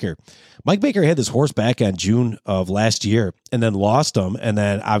Mike Maker. Mike Maker had this horse back on June of last year and then lost him, and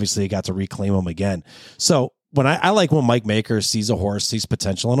then obviously got to reclaim him again. So when I like when Mike Maker sees a horse, sees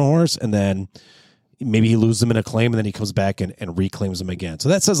potential in a horse, and then maybe he loses him in a claim, and then he comes back and reclaims him again. So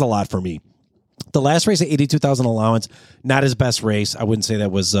that says a lot for me. The last race at 82,000 allowance, not his best race. I wouldn't say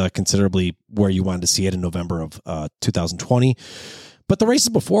that was considerably where you wanted to see it in November of 2020. But the races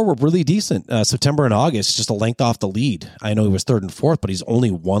before were really decent. September and August, just a length off the lead. I know he was 3rd and 4th, but he's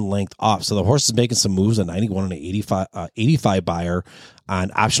only 1 length off. So the horse is making some moves, a 91 and an 85 buyer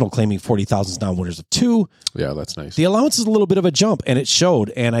on optional claiming 40,000 down winners of 2. Yeah, that's nice. The allowance is a little bit of a jump, and it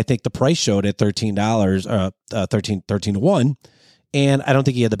showed. And I think the price showed at $13, 13 to 1. And I don't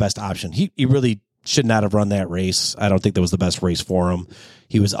think he had the best option. He really should not have run that race. I don't think that was the best race for him.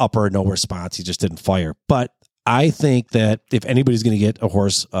 He was upper, no response. He just didn't fire. But I think that if anybody's going to get a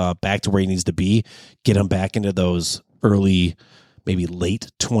horse back to where he needs to be, get him back into those early, maybe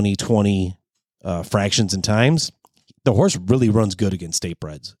late 2020 fractions and times, the horse really runs good against state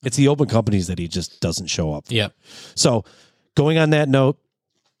breds. It's the open companies that he just doesn't show up for. Yep. So going on that note,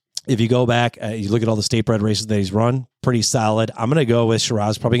 if you go back, you look at all the state bred races that he's run, pretty solid. I'm going to go with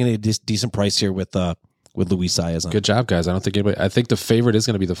Shiraz. Probably going to get a decent price here with Luis Saez on. Good job, guys. I don't think anybody. I think the favorite is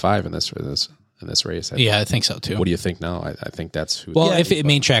going to be the 5 in this race. I think so too. What do you think now? I think that's who. Well, if it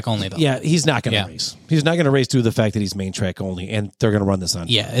main track only though. Yeah, he's not going to race. He's not going to race due to the fact that he's main track only, and they're going to run this on.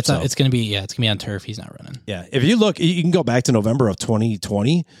 Yeah, it's going to be on turf. He's not running. Yeah, if you look, you can go back to November of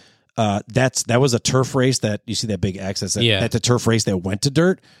 2020. That was a turf race that you see that big X. That's a turf race that went to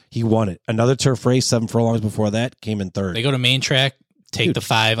dirt. He won it. Another turf race 7 furlongs before that came in third. They go to main track, take the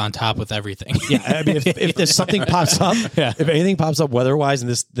 5 on top with everything. Yeah, I mean, if there's something pops up, if anything pops up weather-wise, and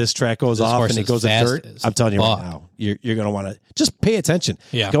this track goes off and it goes to dirt, I'm telling you right now, you're going to want to just pay attention.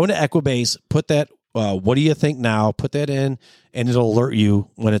 Yeah. Go into Equibase, put that. What do you think now? Put that in, and it'll alert you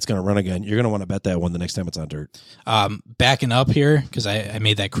when it's going to run again. You're going to want to bet that one the next time it's on dirt. Backing up here, because I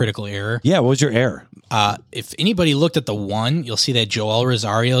made that critical error. Yeah, what was your error? If anybody looked at the 1, you'll see that Joel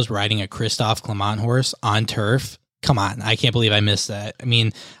Rosario is riding a Christophe Clement horse on turf. Come on, I can't believe I missed that. I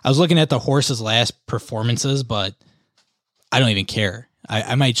mean, I was looking at the horse's last performances, but I don't even care.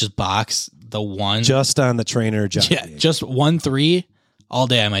 I might just box the 1. Just on the trainer. Yeah, just 1-3 all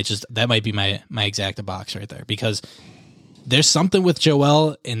day. That might be my exacta box right there, because there's something with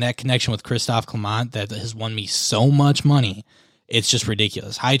Joel in that connection with Christophe Clement that has won me so much money. It's just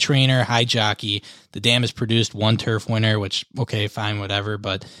ridiculous. High trainer, high jockey. The dam has produced 1 turf winner, which, okay, fine, whatever.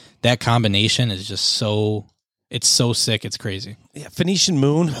 But that combination is just it's so sick. It's crazy. Yeah, Phoenician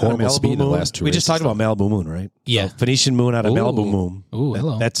Moon. Horrible speed in the last 2 We races. just talked about Malibu Moon, right? Yeah. So Phoenician Moon out of Malibu Moon. Ooh,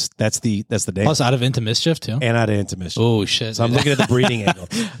 hello. That's the dam. Plus out of Into Mischief, too. And out of Into Mischief. Oh, shit. So I'm looking at the breeding angle.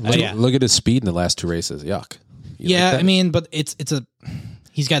 Look at his speed in the last 2 races. Yuck. Yeah, I mean, but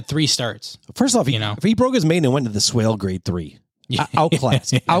he's got 3 starts. First off, if he broke his maiden and went to the Swale grade 3,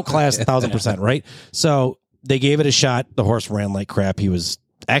 outclassed 1,000%, right? So they gave it a shot. The horse ran like crap. He was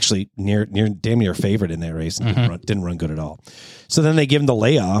actually damn near favorite in that race and didn't run good at all. So then they give him the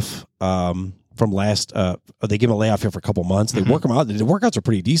layoff from last. They give him a layoff here for a couple months. They work him out. The workouts are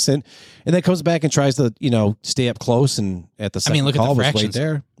pretty decent, and then comes back and tries to stay up close and at the second look call at the was fractions. right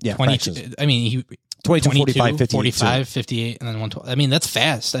there. Yeah, 22. fractions. I mean, he 22, 45, 58. 45, 58, and then 112. I mean, that's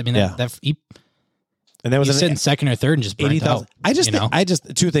fast. I mean, and that was sitting second or third and just burnt 80,000. out. I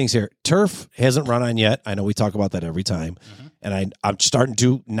just 2 things here. Turf hasn't run on yet. I know we talk about that every time, and I'm starting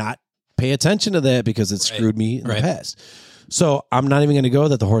to not pay attention to that because it screwed me in the past. So I'm not even going to go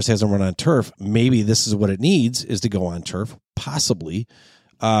that the horse hasn't run on turf. Maybe this is what it needs, is to go on turf, possibly.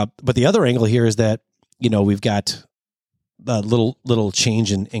 But the other angle here is that we've got a little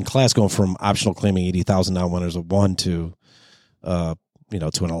change in class, going from optional claiming 80,000 now winners of 1 to to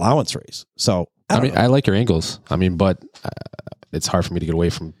an allowance race. So I like your angles. I mean, but it's hard for me to get away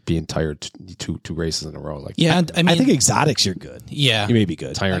from being tired two races in a row. Like, yeah, I think exotics, you're good. Yeah, you may be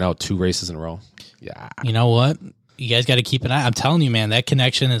good. Tiring out 2 races in a row. Yeah, you know what? You guys got to keep an eye. I'm telling you, man, that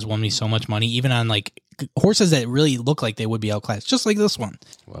connection has won me so much money, even on like horses that really look like they would be outclassed, just like this one.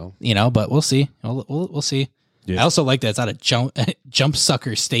 Well, but we'll see. We'll see. Yeah. I also like that it's out of Jump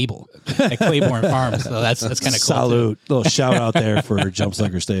Sucker Stable at Claiborne Farms. So that's kind of cool. Salute. Little shout out there for Jump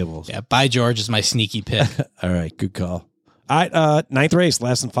Sucker Stables. Yeah, By George is my sneaky pick. All right, good call. All right, 9th race,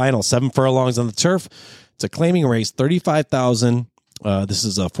 last and final, 7 furlongs on the turf. It's a claiming race, $35,000. This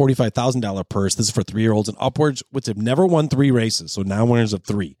is a $45,000 purse. This is for 3-year-olds and upwards, which have never won 3 races. So now winners of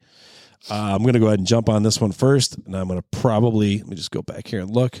 3. I'm going to go ahead and jump on this one first, and I'm going to let me just go back here and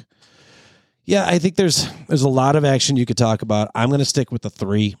look. Yeah, I think there's a lot of action you could talk about. I'm going to stick with the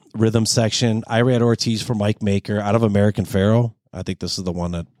 3 rhythm section. Irad Ortiz for Mike Maker out of American Pharoah. I think this is the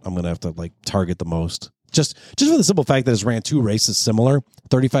one that I'm going to have to target the most. Just for the simple fact that it's ran 2 races similar,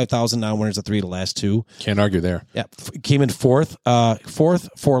 35,000 now winners of 3 the last 2. Can't argue there. Yeah, came in fourth, 4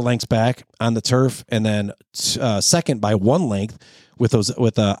 lengths back on the turf, and then second by 1 length with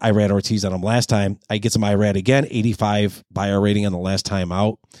Irad Ortiz on him last time. I get some Irad again, 85 buyer rating on the last time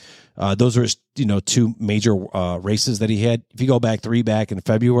out. Those are 2 major races that he had. If you go back 3 back in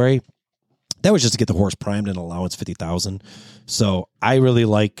February, that was just to get the horse primed and allowance 50,000. So I really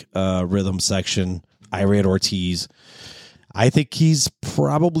like rhythm section. Irad Ortiz. I think he's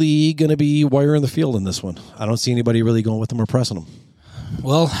probably going to be wiring the field in this one. I don't see anybody really going with him or pressing him.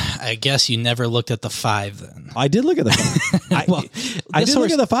 Well, I guess you never looked at the 5 then. I did look at the 5. I did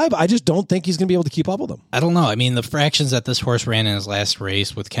look at the 5. I just don't think he's going to be able to keep up with him. I don't know. I mean, the fractions that this horse ran in his last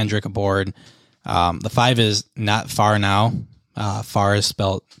race with Kendrick aboard, the 5 is not far now. Far is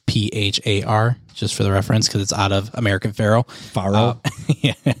spelled Phar, just for the reference, because it's out of American Pharoah.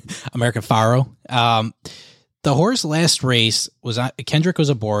 Yeah, American Pharoah. The horse last race Kendrick was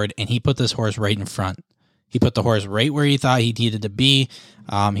aboard, and he put this horse right in front. He put the horse right where he thought he needed to be.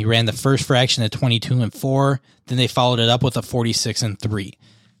 He ran the first fraction at 22-4. Then they followed it up with a 46-3.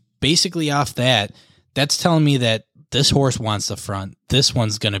 Basically, off that, that's telling me that this horse wants the front. This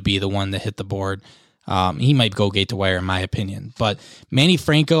one's going to be the one that hit the board. He might go gate to wire, in my opinion. But Manny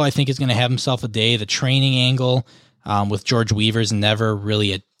Franco, I think, is going to have himself a day. The training angle with George Weaver's never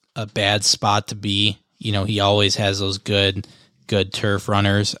really a bad spot to be. He always has those good good turf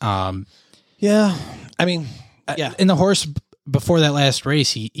runners. Yeah. I mean, Yeah, and the horse before that last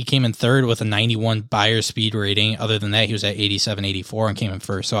race, he came in third with a 91 buyer speed rating. Other than that, he was at 87, 84 and came in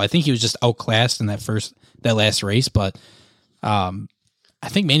first. So I think he was just outclassed in that last race. But I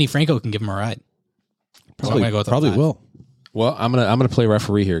think Manny Franco can give him a ride. So I'm gonna go with the probably 5. will. Well, I'm gonna play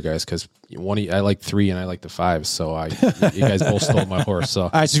referee here, guys, because I like 3 and I like the 5. So you guys both stole my horse. So All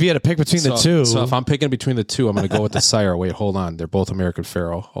right, so if you had to pick between the two, So if I'm picking between the 2, I'm gonna go with the sire. Wait, hold on. They're both American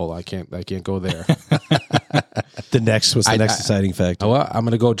Pharoah. Hold on, I can't go there. the next deciding factor. Well, I'm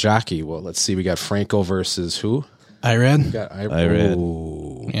gonna go jockey. Well, let's see. We got Franco versus who? Irad. Irad.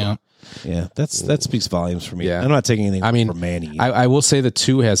 Ooh. Yeah. Yeah, that speaks volumes for me. Yeah. I'm not taking anything I mean, from Manny. I will say the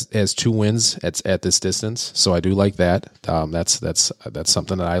 2 has 2 wins at this distance, so I do like that. That's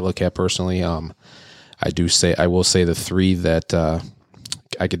something that I look at personally. I will say the 3 that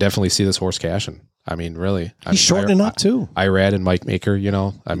I could definitely see this horse cashing. I mean, really, He's shortening up too. Irad and Mike Maker,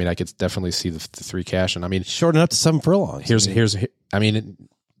 I mean, I could definitely see the 3 cashing. I mean, Shortening up to 7 furlongs.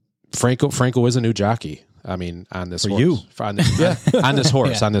 Franco is a new jockey. I mean, on this For horse. you. On this horse.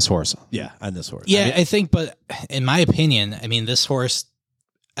 Yeah. On this horse. Yeah, on this horse. Yeah, I think, but in my opinion, I mean, this horse,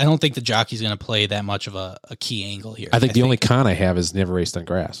 I don't think the jockey's going to play that much of a key angle here. I think the only con I have is never raced on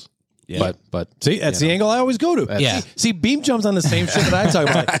grass. Yeah. But See, that's the angle I always go to. Yeah. See, Beam jumps on the same shit that I talk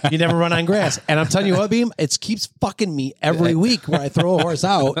about. You never run on grass. And I'm telling you what, Beam, it keeps fucking me every week where I throw a horse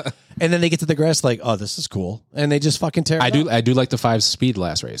out and then they get to the grass like, oh, this is cool. And they just fucking tear it up. I do like the 5 speed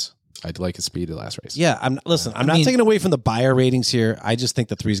last race. I do like his speed the last race. Yeah, I'm not taking away from the buyer ratings here. I just think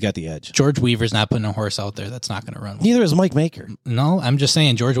the 3's got the edge. George Weaver's not putting a horse out there that's not going to run. Neither is Mike Maker. No, I'm just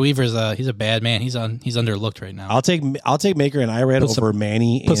saying George Weaver's he's a bad man. He's underlooked right now. I'll take Maker and Irad over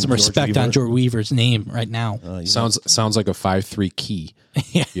Manny. Put and some George respect Weaver. on George Weaver's name right now. Sounds like a 5-3 key.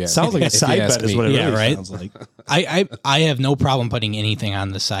 Yeah. Sounds like a If you side ask bet is me. what it Yeah, really right? sounds like. I have no problem putting anything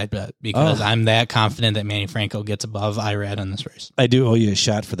on the side bet because I'm that confident that Manny Franco gets above Irad on this race. I do owe you a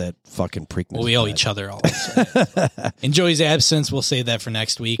shot for that fucking Preakness. Well, we owe each other all. So. In Joey's absence, we'll save that for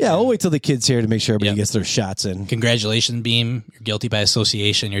next week. Yeah, we'll wait till the kid's here to make sure everybody Yep. gets their shots in. Congratulations, Beam. You're guilty by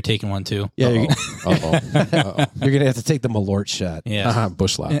association. You're taking one too. Yeah, Uh-oh. you're gonna have to take the Malort shot. Yeah.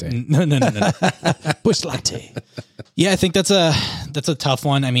 Bush latte. No. Bush latte. Yeah, I think that's a tough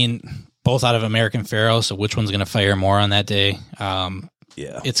one. I mean, both out of American Pharoah, so which one's going to fire more on that day?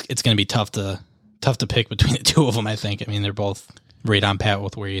 Yeah, It's going to be tough to pick between the two of them. I think. I mean, they're both right on pat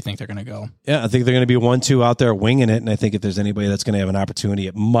with where you think they're going to go. yeah. I think they're going to be 1-2 out there winging it, and I think if there's anybody that's going to have an opportunity,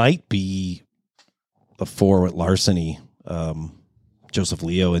 it might be the 4 with Larceny, Joseph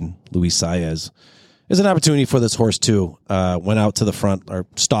Leo, and Luis Saez. There's an opportunity for this horse too. Went out to the front or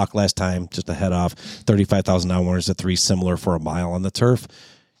stock last time, just a head off. 35,000 winners at 3, similar for a mile on the turf.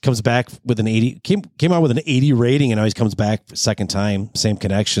 Comes back with an 80. Came out with an 80 rating, and now he comes back second time, same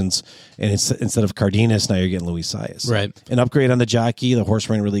connections, and it's, instead of Cardenas, now you're getting Luis Saez. Right. An upgrade on the jockey. The horse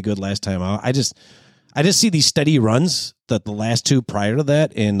ran really good last time out. I just see these steady runs that the last 2 prior to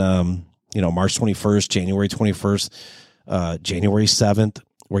that in March 21st, January 21st, January 7th.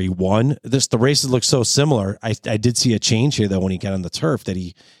 Where he won. The races look so similar. I did see a change here though when he got on the turf that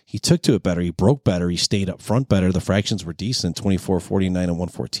he took to it better. He broke better. He stayed up front better. The fractions were decent, 24, 49, and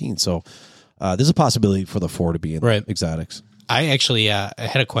 114. So there's a possibility for the 4 to be in exotics. I actually I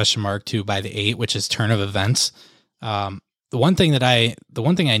had a question mark too by the 8, which is turn of events. The one thing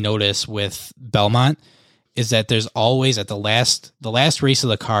I notice with Belmont is that there's always at the last race of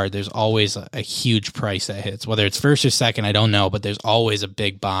the card, there's always a huge price that hits. Whether it's first or second, I don't know, but there's always a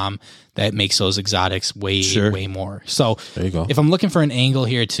big bomb that makes those exotics way more. So There you go. if I'm looking for an angle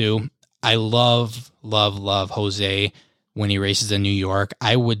here too, I love Jose when he races in New York.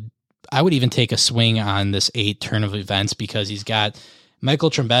 I would even take a swing on this 8 turn of events because he's got Michael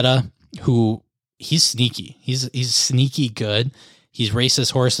Trombetta, who he's sneaky. He's sneaky good. He's raced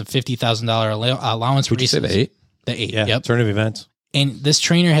this horse a $50,000 allowance for races. Would you say the 8? The 8, Yeah, yep. turn of events. And this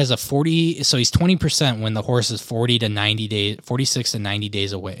trainer has a 40, so he's 20% when the horse is 46 to 90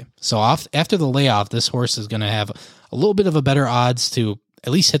 days away. So after the layoff, this horse is going to have a little bit of a better odds to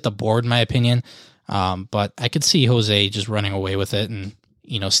at least hit the board, in my opinion. But I could see Jose just running away with it and,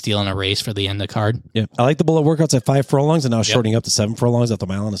 stealing a race for the end of the card. Yeah, I like the bullet workouts at 5 furlongs and now shortening up to 7 furlongs at the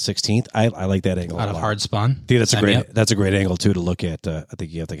mile on the 16th. I like that angle Out a of lot. hard spawn. I think that's a great angle too to look at. I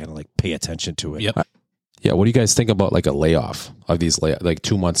think you have to kind of like pay attention to it. Yep. Yeah, what do you guys think about like a layoff of these like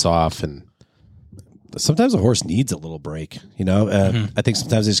 2 months off? And Sometimes a horse needs a little break. I think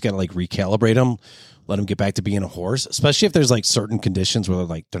sometimes they just got to like recalibrate them, let them get back to being a horse, especially if there's like certain conditions where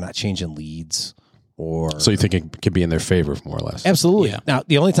they're not changing leads. Or so you think it could be in their favor more or less? absolutely. Yeah. Now,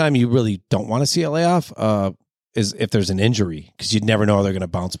 the only time you really don't want to see a layoff, is if there's an injury, because you'd never know if they're going to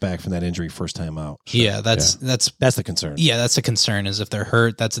bounce back from that injury first time out. Yeah, that's the concern. Yeah, that's a concern. Is if they're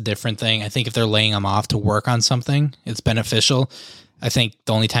hurt, that's a different thing. I think if they're laying them off to work on something, it's beneficial. I think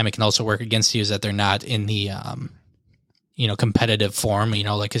the only time it can also work against you is that they're not in the competitive form.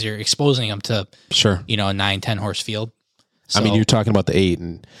 Like because you're exposing them to a 9-10 horse field. So, I mean, you're talking about the 8,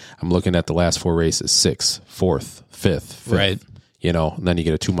 and I'm looking at the last 4 races: 6th, 4th, 5th, right? And then you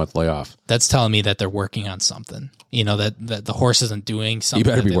get a 2-month layoff. That's telling me that they're working on something. That the horse isn't doing something.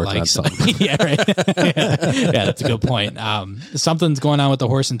 You better be working on something. Yeah, right. Yeah, that's a good point. Something's going on with the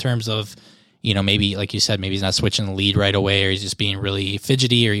horse in terms of, maybe like you said, maybe he's not switching the lead right away, or he's just being really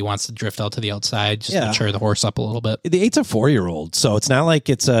fidgety, or he wants to drift out to the outside, just mature the horse up a little bit. The 8's a 4-year-old, so it's not like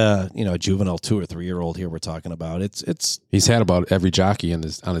it's a juvenile 2 or 3-year-old here we're talking about. It's he's had about every jockey on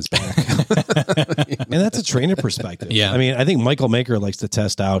his back. And that's a trainer perspective. Yeah. I mean, I think Michael Maker likes to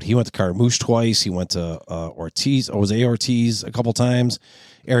test out. He went to Carmouche twice. He went to Jose Ortiz a couple times.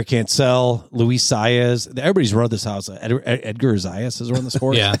 Eric Ansel, Luis Saez. Everybody's run this house. Edgar Zayas has run this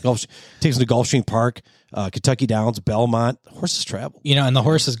horse. Yeah. Takes him to Gulfstream Park, Kentucky Downs, Belmont. Horses travel. And the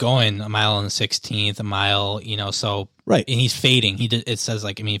horse is going a mile in the 16th, a mile, so. Right. And he's fading. It says,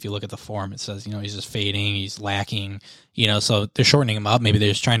 if you look at the form, it says, he's just fading. He's lacking, so they're shortening him up. Maybe they're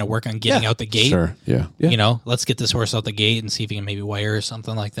just trying to work on getting out the gate. Sure. Yeah. Let's get this horse out the gate and see if he can maybe wire or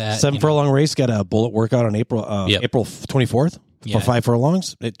something like that. 7 furlong race, got a bullet workout on April 24th. Yeah. For 5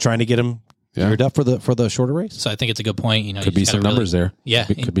 furlongs, trying to get him geared up for the shorter race. So I think it's a good point. Could be some numbers there. Yeah.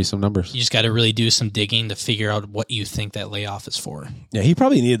 Could be some numbers. You just got to really do some digging to figure out what you think that layoff is for. Yeah, he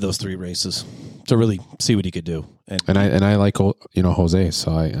probably needed those 3 races to really see what he could do. And I like Jose,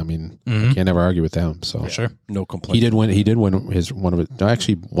 so I can't never argue with them. So Sure, no complaint. He did win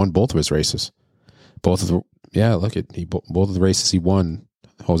actually won both of his races. Both of the both of the races he won,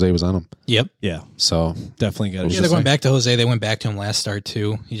 Jose was on him. Yep. Yeah. So definitely got it. Yeah, they're going back to Jose. They went back to him last start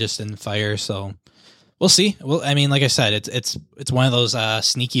too. He just didn't fire, so we'll see. Well, I mean, like I said, it's one of those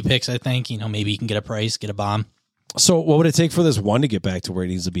sneaky picks. I think maybe you can get a price, get a bomb. So what would it take for this one to get back to where it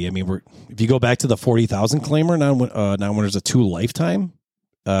needs to be? I mean, if you go back to the 40,000 claimer, non-winners a 2 lifetime,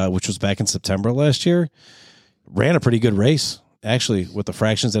 which was back in September last year, ran a pretty good race actually with the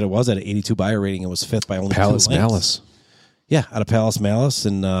fractions that it was at an 82 buyer rating. It was 5th by only Palace 2 lengths. Malice. Yeah, out of Palace Malice.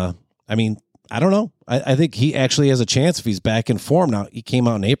 And I don't know. I think he actually has a chance if he's back in form. Now, he came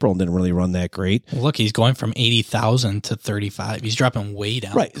out in April and didn't really run that great. Well, look, he's going from 80,000 to 35. He's dropping way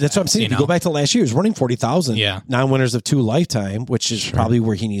down. Right. That's what I'm saying. If you go back to last year, he was running 40,000. Yeah. Non-winners of 2 lifetime, which is probably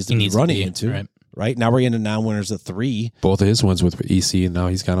where he needs to be running into. Right. Now we're into non-winners of 3. Both of his ones with EC, and now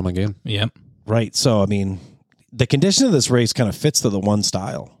he's got them again. Yep. Right. So, I mean, the condition of this race kind of fits to the one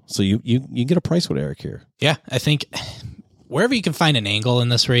style. So you get a price with Eric here. Yeah. I think wherever you can find an angle in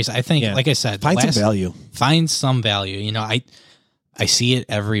this race, I think, like I said, find some value. Find some value. I see it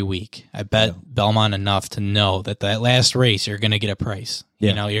every week. I bet Belmont enough to know that last race, you're going to get a price.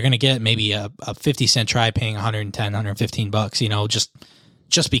 Yeah. You're going to get maybe a 50-cent try paying $110, $115,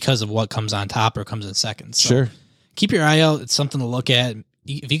 just because of what comes on top or comes in second. So Sure. Keep your eye out. It's something to look at.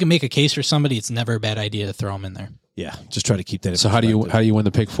 If you can make a case for somebody, it's never a bad idea to throw them in there. Yeah, just try to keep that. So how do you win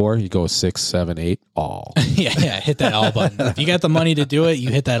the pick 4? You go 6, 7, 8, all. yeah, hit that all button. If you got the money to do it, you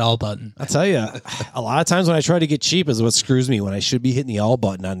hit that all button. I'll tell you, a lot of times when I try to get cheap is what screws me when I should be hitting the all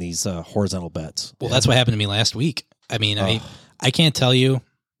button on these horizontal bets. Well, that's what happened to me last week. I mean, I can't tell you.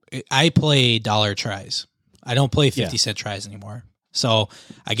 I play dollar tries. I don't play 50-cent tries anymore. So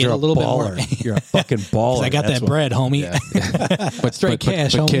I get a little bit more. You're a fucking baller. I got that bread, homie. Yeah. But straight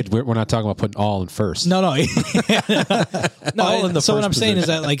cash, homie. Kid, we're not talking about putting all in first. No. All in the so what first I'm saying is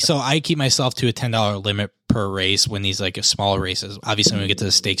position. that so I keep myself to a $10 limit per race when these smaller races. Obviously, when we get to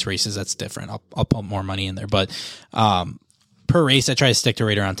the stakes races, that's different. I'll put more money in there, but per race, I try to stick to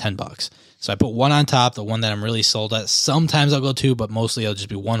right around $10. So I put one on top, the one that I'm really sold at. Sometimes I'll go 2, but mostly I'll just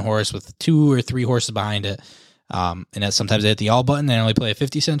be one horse with 2 or 3 horses behind it. And then sometimes I hit the all button and I only play a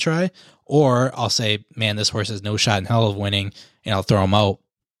 50-cent try, or I'll say, man, this horse has no shot in hell of winning, and I'll throw him out,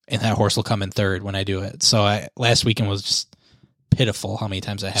 and that horse will come in third when I do it. So last weekend was just pitiful how many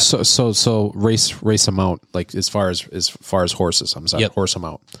times I had. So race amount, like as far as horses. I'm sorry, horse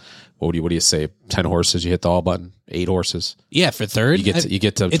amount. What do you say? 10 horses, you hit the all button. 8 horses. Yeah, for third, you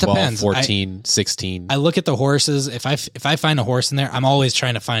get to 12, depends. 14, 16. I look at the horses. If I find a horse in there, I'm always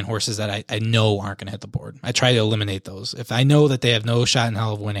trying to find horses that I know aren't going to hit the board. I try to eliminate those. If I know that they have no shot in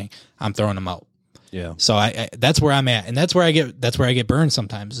hell of winning, I'm throwing them out. Yeah. So I that's where I'm at, and that's where I get burned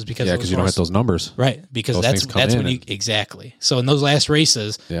sometimes, is because you don't hit those numbers, right? Because that's when you exactly. So in those last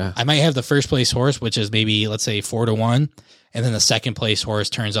races, I might have the first place horse, which is maybe let's say 4-1, and then the second place horse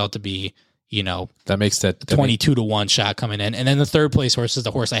turns out to be that makes that 22 to 1 shot coming in. And then the third place horse is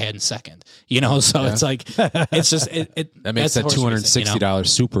the horse I had in second, so it's like, it's just, that makes that $260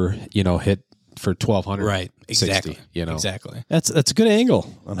 super, hit for 1,200. Right. Exactly. Exactly. That's a good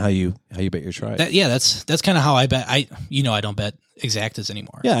angle on how you bet your try. That's kind of how I bet. I don't bet exactas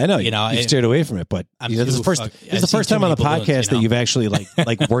anymore. Yeah, I know. You steered away from it, but this is the first time on the podcast that you've actually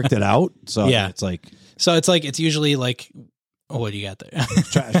like worked it out. So yeah, it's usually like, what do you got there?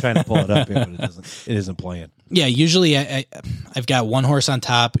 trying to pull it up here, but it isn't playing. Yeah, usually I've got one horse on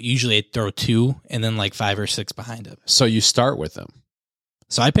top. Usually I throw 2 and then like 5 or 6 behind it. So you start with them.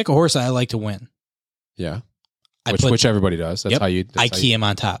 So I pick a horse that I like to win. Yeah. Which everybody does. That's how you. I key him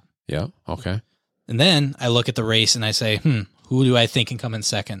on top. Yeah. Okay. And then I look at the race and I say, who do I think can come in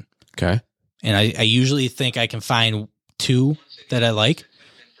second? Okay. And I usually think I can find 2 that I like.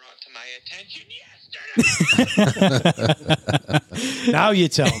 Now you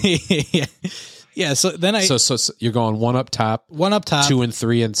tell me. Yeah. So then So you're going 1 up top, 2 and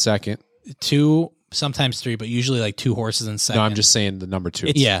 3 in second, 2, sometimes 3, but usually like 2 horses in second. No, I'm just saying the number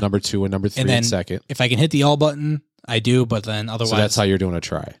 2. Yeah. Number 2 and number 3 in second. If I can hit the all button, I do. But then otherwise, so that's how you're doing a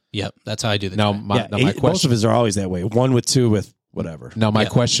try. Yep, that's how I do the now. try. My question. Most of us are always that way. 1 with 2 with whatever. Now my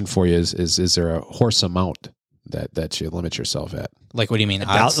question for you is there a horse amount that you limit yourself at? Like, what do you mean?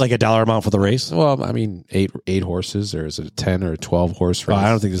 Like a dollar amount for the race? Well, I mean, 8 horses, or is it a 10 or 12 horse race? I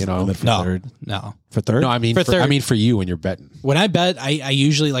don't think there's a limit for third. No. For third? No, I mean, for you when you're betting. When I bet, I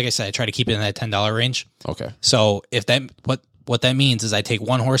usually, like I said, I try to keep it in that $10 range. Okay. So if what that means is I take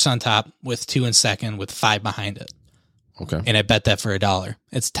 1 horse on top with 2 in second with 5 behind it. Okay. And I bet that for $1.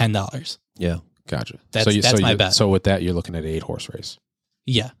 It's $10. Yeah. Gotcha. That's my bet. So with that, you're looking at an 8 horse race.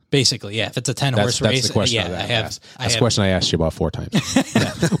 Yeah, basically, yeah. If it's a 10 horse race, that's the question. That's the question I asked you about 4 times.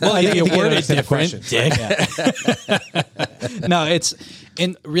 Well, your word is different. No, it's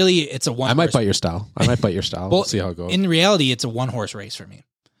a one. I might bite your style. We'll see how it goes. In reality, it's a 1 horse race for me.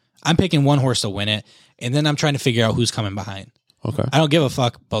 I'm picking 1 horse to win it, and then I'm trying to figure out who's coming behind. Okay. I don't give a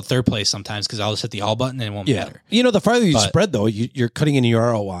fuck about third place sometimes because I'll just hit the all button and it won't matter. The farther you spread though, you're cutting into your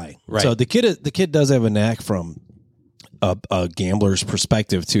ROI. Right. So the kid does have a knack from a gambler's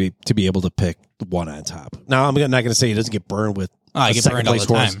perspective to be able to pick 1 on top. Now I'm not going to say he doesn't get burned with. I get burned all the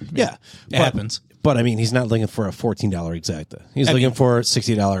time. Horse. Yeah, it happens. But I mean, he's not looking for a $14 exacta. He's looking for a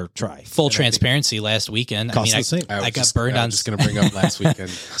 $60 try. Full transparency. Last weekend, the same. I got burned on. I'm just going to bring up last weekend.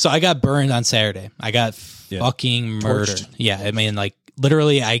 So I got burned on Saturday. I got fucking murdered. Torched. Yeah, I mean, like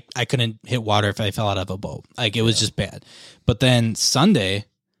literally, I couldn't hit water if I fell out of a boat. Like it was just bad. But then Sunday,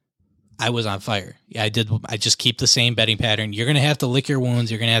 I was on fire. Yeah, I did. I just keep the same betting pattern. You're going to have to lick your wounds.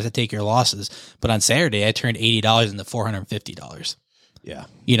 You're going to have to take your losses. But on Saturday, I turned $80 into $450. Yeah.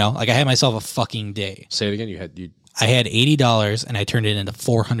 Like I had myself a fucking day. Say it again. I had $80 and I turned it into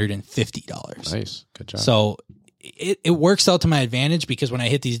 $450. Nice. Good job. So it works out to my advantage because when I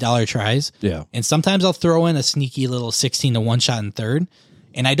hit these dollar tries, and sometimes I'll throw in a sneaky little 16 to 1 shot in third,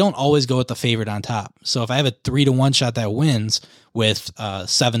 and I don't always go with the favorite on top. So if I have a 3 to 1 shot that wins with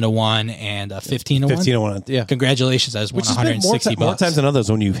 7 to 1 and a 15 to 1, 15 to 1, yeah, congratulations! I just won $160. More times than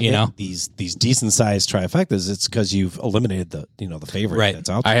others when you've hit these decent sized trifectas, it's because you've eliminated the favorite that's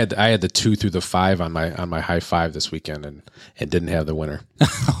out there. I had the 2 through the 5 on my high 5 this weekend and didn't have the winner.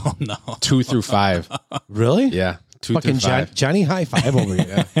 Oh no, 2 through 5. Really? Yeah. 2 fucking through 5. Johnny high 5 over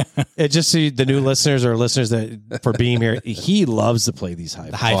here. It just see the new listeners or listeners that for being here, he loves to play these high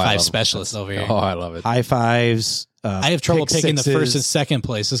fives. The high 5 specialist over here. Oh, I love it. High 5s. I have trouble picking the first and second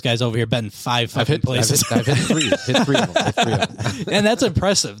place. This guy's over here betting 5 fucking places. I've hit 3. Hit 3 of them. And that's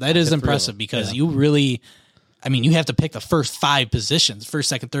impressive. That is impressive because you really, you have to pick the first 5 positions: first,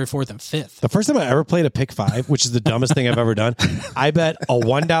 second, third, fourth, and fifth. The first time I ever played a pick 5, which is the dumbest thing I've ever done, I bet a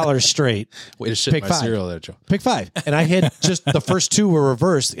 $1 straight. Way to shit pick my 5. cereal there, Joe. Pick 5. And I hit just the first 2 were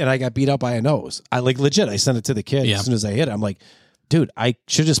reversed and I got beat up by a nose. I legit, I sent it to the kid as soon as I hit it. I'm like, dude, I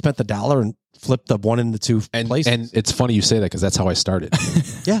should have spent the $1 and flipped the 1 and the 2 places. And it's funny you say that because that's how I started.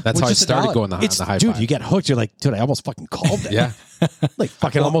 That's how I started going the high dude, 5. you get hooked. You're like, dude, I almost fucking called that. Yeah.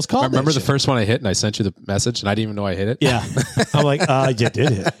 Almost called. I remember the first one I hit and I sent you the message and I didn't even know I hit it. Yeah. I'm like, you did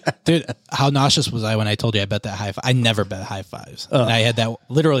hit. Dude, how nauseous was I when I told you I bet that high 5? I never bet high 5s. And I had that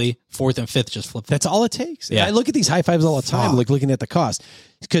literally 4th and 5th just flipped. That's all it takes. Yeah. I look at these high 5s all the time, looking at the cost.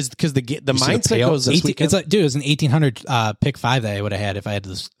 Because the mindset goes this weekend. It's like, dude, it was an 1,800 pick 5 that I would have had if I had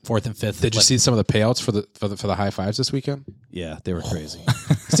this 4th and 5th. Did you see some of the payouts for the high 5s this weekend? Yeah, they were crazy.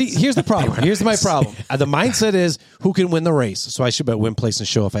 See, here's the problem. Here's my problem. The mindset is who can win the race. So I should bet win, place, and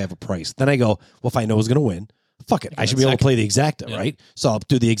show if I have a price. Then I go, well, if I know who's going to win, fuck it. I should be able to play the exacta, right? So I'll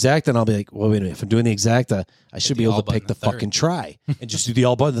do the exacta, and I'll be like, well, wait a minute. If I'm doing the exacta, I should be able to pick the fucking try and just do the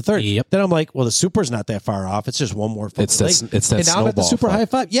all button the third. Yep. Then I'm like, well, the super's not that far off. It's just one more fucking It's that and now I'm at the snowball super effect. high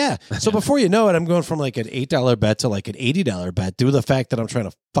five. Yeah. So before you know it, I'm going from like an $8 bet to like an $80 bet due to the fact that I'm trying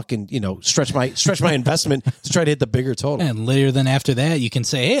to fucking, stretch my investment to try to hit the bigger total. And later than after that, you can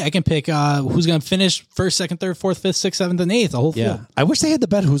say, hey, I can pick who's going to finish first, second, third, fourth, fifth, sixth, seventh, and eighth. The whole Yeah. field. I wish they had the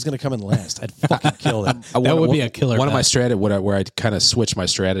bet who's going to come in last. I'd fucking kill them. That would be a killer One of my bet. where I kind of switch my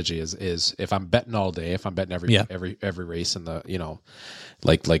strategy is if I'm betting all day, if I'm betting every race in the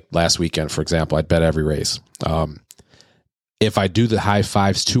like last weekend, for example, I'd bet every race. If I do the high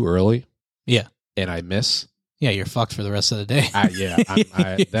fives too early, Yeah. and I miss, Yeah, you're fucked for the rest of the day. my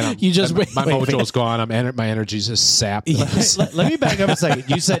mojo's gone. My energy's just sapped. Let me back up a second.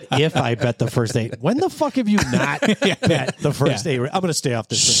 You said if I bet the first 8. When the fuck have you not bet the first 8? I'm going to stay off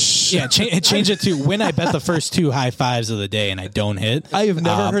this. Yeah, change it to when I bet the first 2 high fives of the day and I don't hit. I have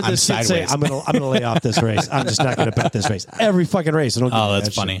never heard I'm this kid say, sideways. I'm gonna lay off this race. I'm just not gonna bet this race. Every fucking race. I don't Oh, give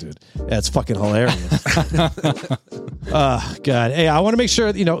that's that funny. shit, dude. That's fucking hilarious. Oh, God. Hey, I want to make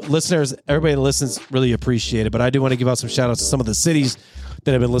sure, listeners, everybody that listens really appreciate it, but I do want to give out some shout outs to some of the cities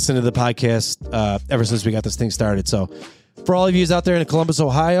that have been listening to the podcast ever since we got this thing started. So for all of you out there in Columbus,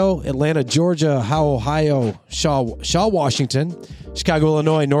 Ohio, Atlanta, Georgia, Howe, Ohio, Shaw, Washington, Chicago,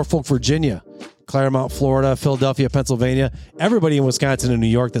 Illinois, Norfolk, Virginia, Claremont, Florida, Philadelphia, Pennsylvania, everybody in Wisconsin and New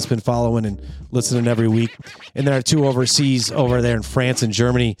York that's been following and listening every week. And then our 2 overseas over there in France and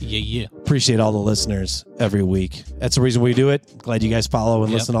Germany. Yeah. Appreciate all the listeners every week. That's the reason we do it. Glad you guys follow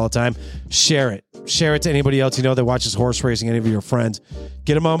and listen all the time. Share it. Share it to anybody else that watches horse racing, any of your friends.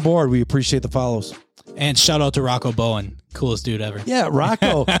 Get them on board. We appreciate the follows. And shout out to Rocco Bowen. Coolest dude ever. Yeah,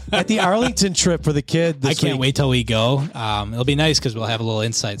 Rocco at the Arlington trip for the kid. I can't wait till we go. It'll be nice because we'll have a little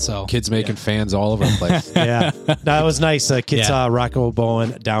insight. So Kids making fans all over the place. Yeah, that was nice. Kid saw Rocco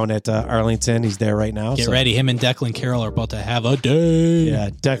Bowen down at Arlington. He's there right now. Get ready. Him and Declan Carroll are about to have a day. Yeah,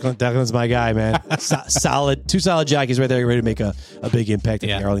 Declan's my guy, man. Solid, 2 solid jockeys right there, ready to make a big impact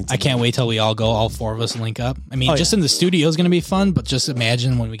at the Arlington. I can't wait till we all go. All 4 of us link up. I mean, just in the studio is going to be fun, but just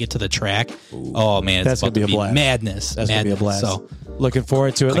imagine when we get to the track. Oh man, that's going to be a blast. Madness. That's going to be a blast. So looking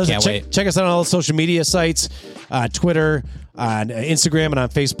forward to it. Listen, can't wait. Check us out on all the social media sites, Twitter, on Instagram, and on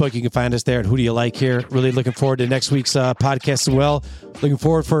Facebook. You can find us there at Who Do You Like Here. Really looking forward to next week's podcast as well. Looking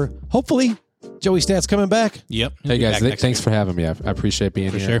forward for, hopefully, Joey Stats coming back. Yep. Hey guys, thanks for having me. I appreciate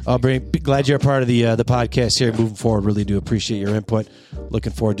being here. Sure. Glad you're a part of the podcast here. Moving forward, really do appreciate your input.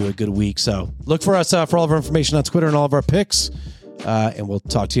 Looking forward to a good week. So look for us for all of our information on Twitter and all of our picks. And we'll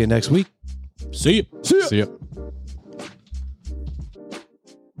talk to you next week. See you. See ya.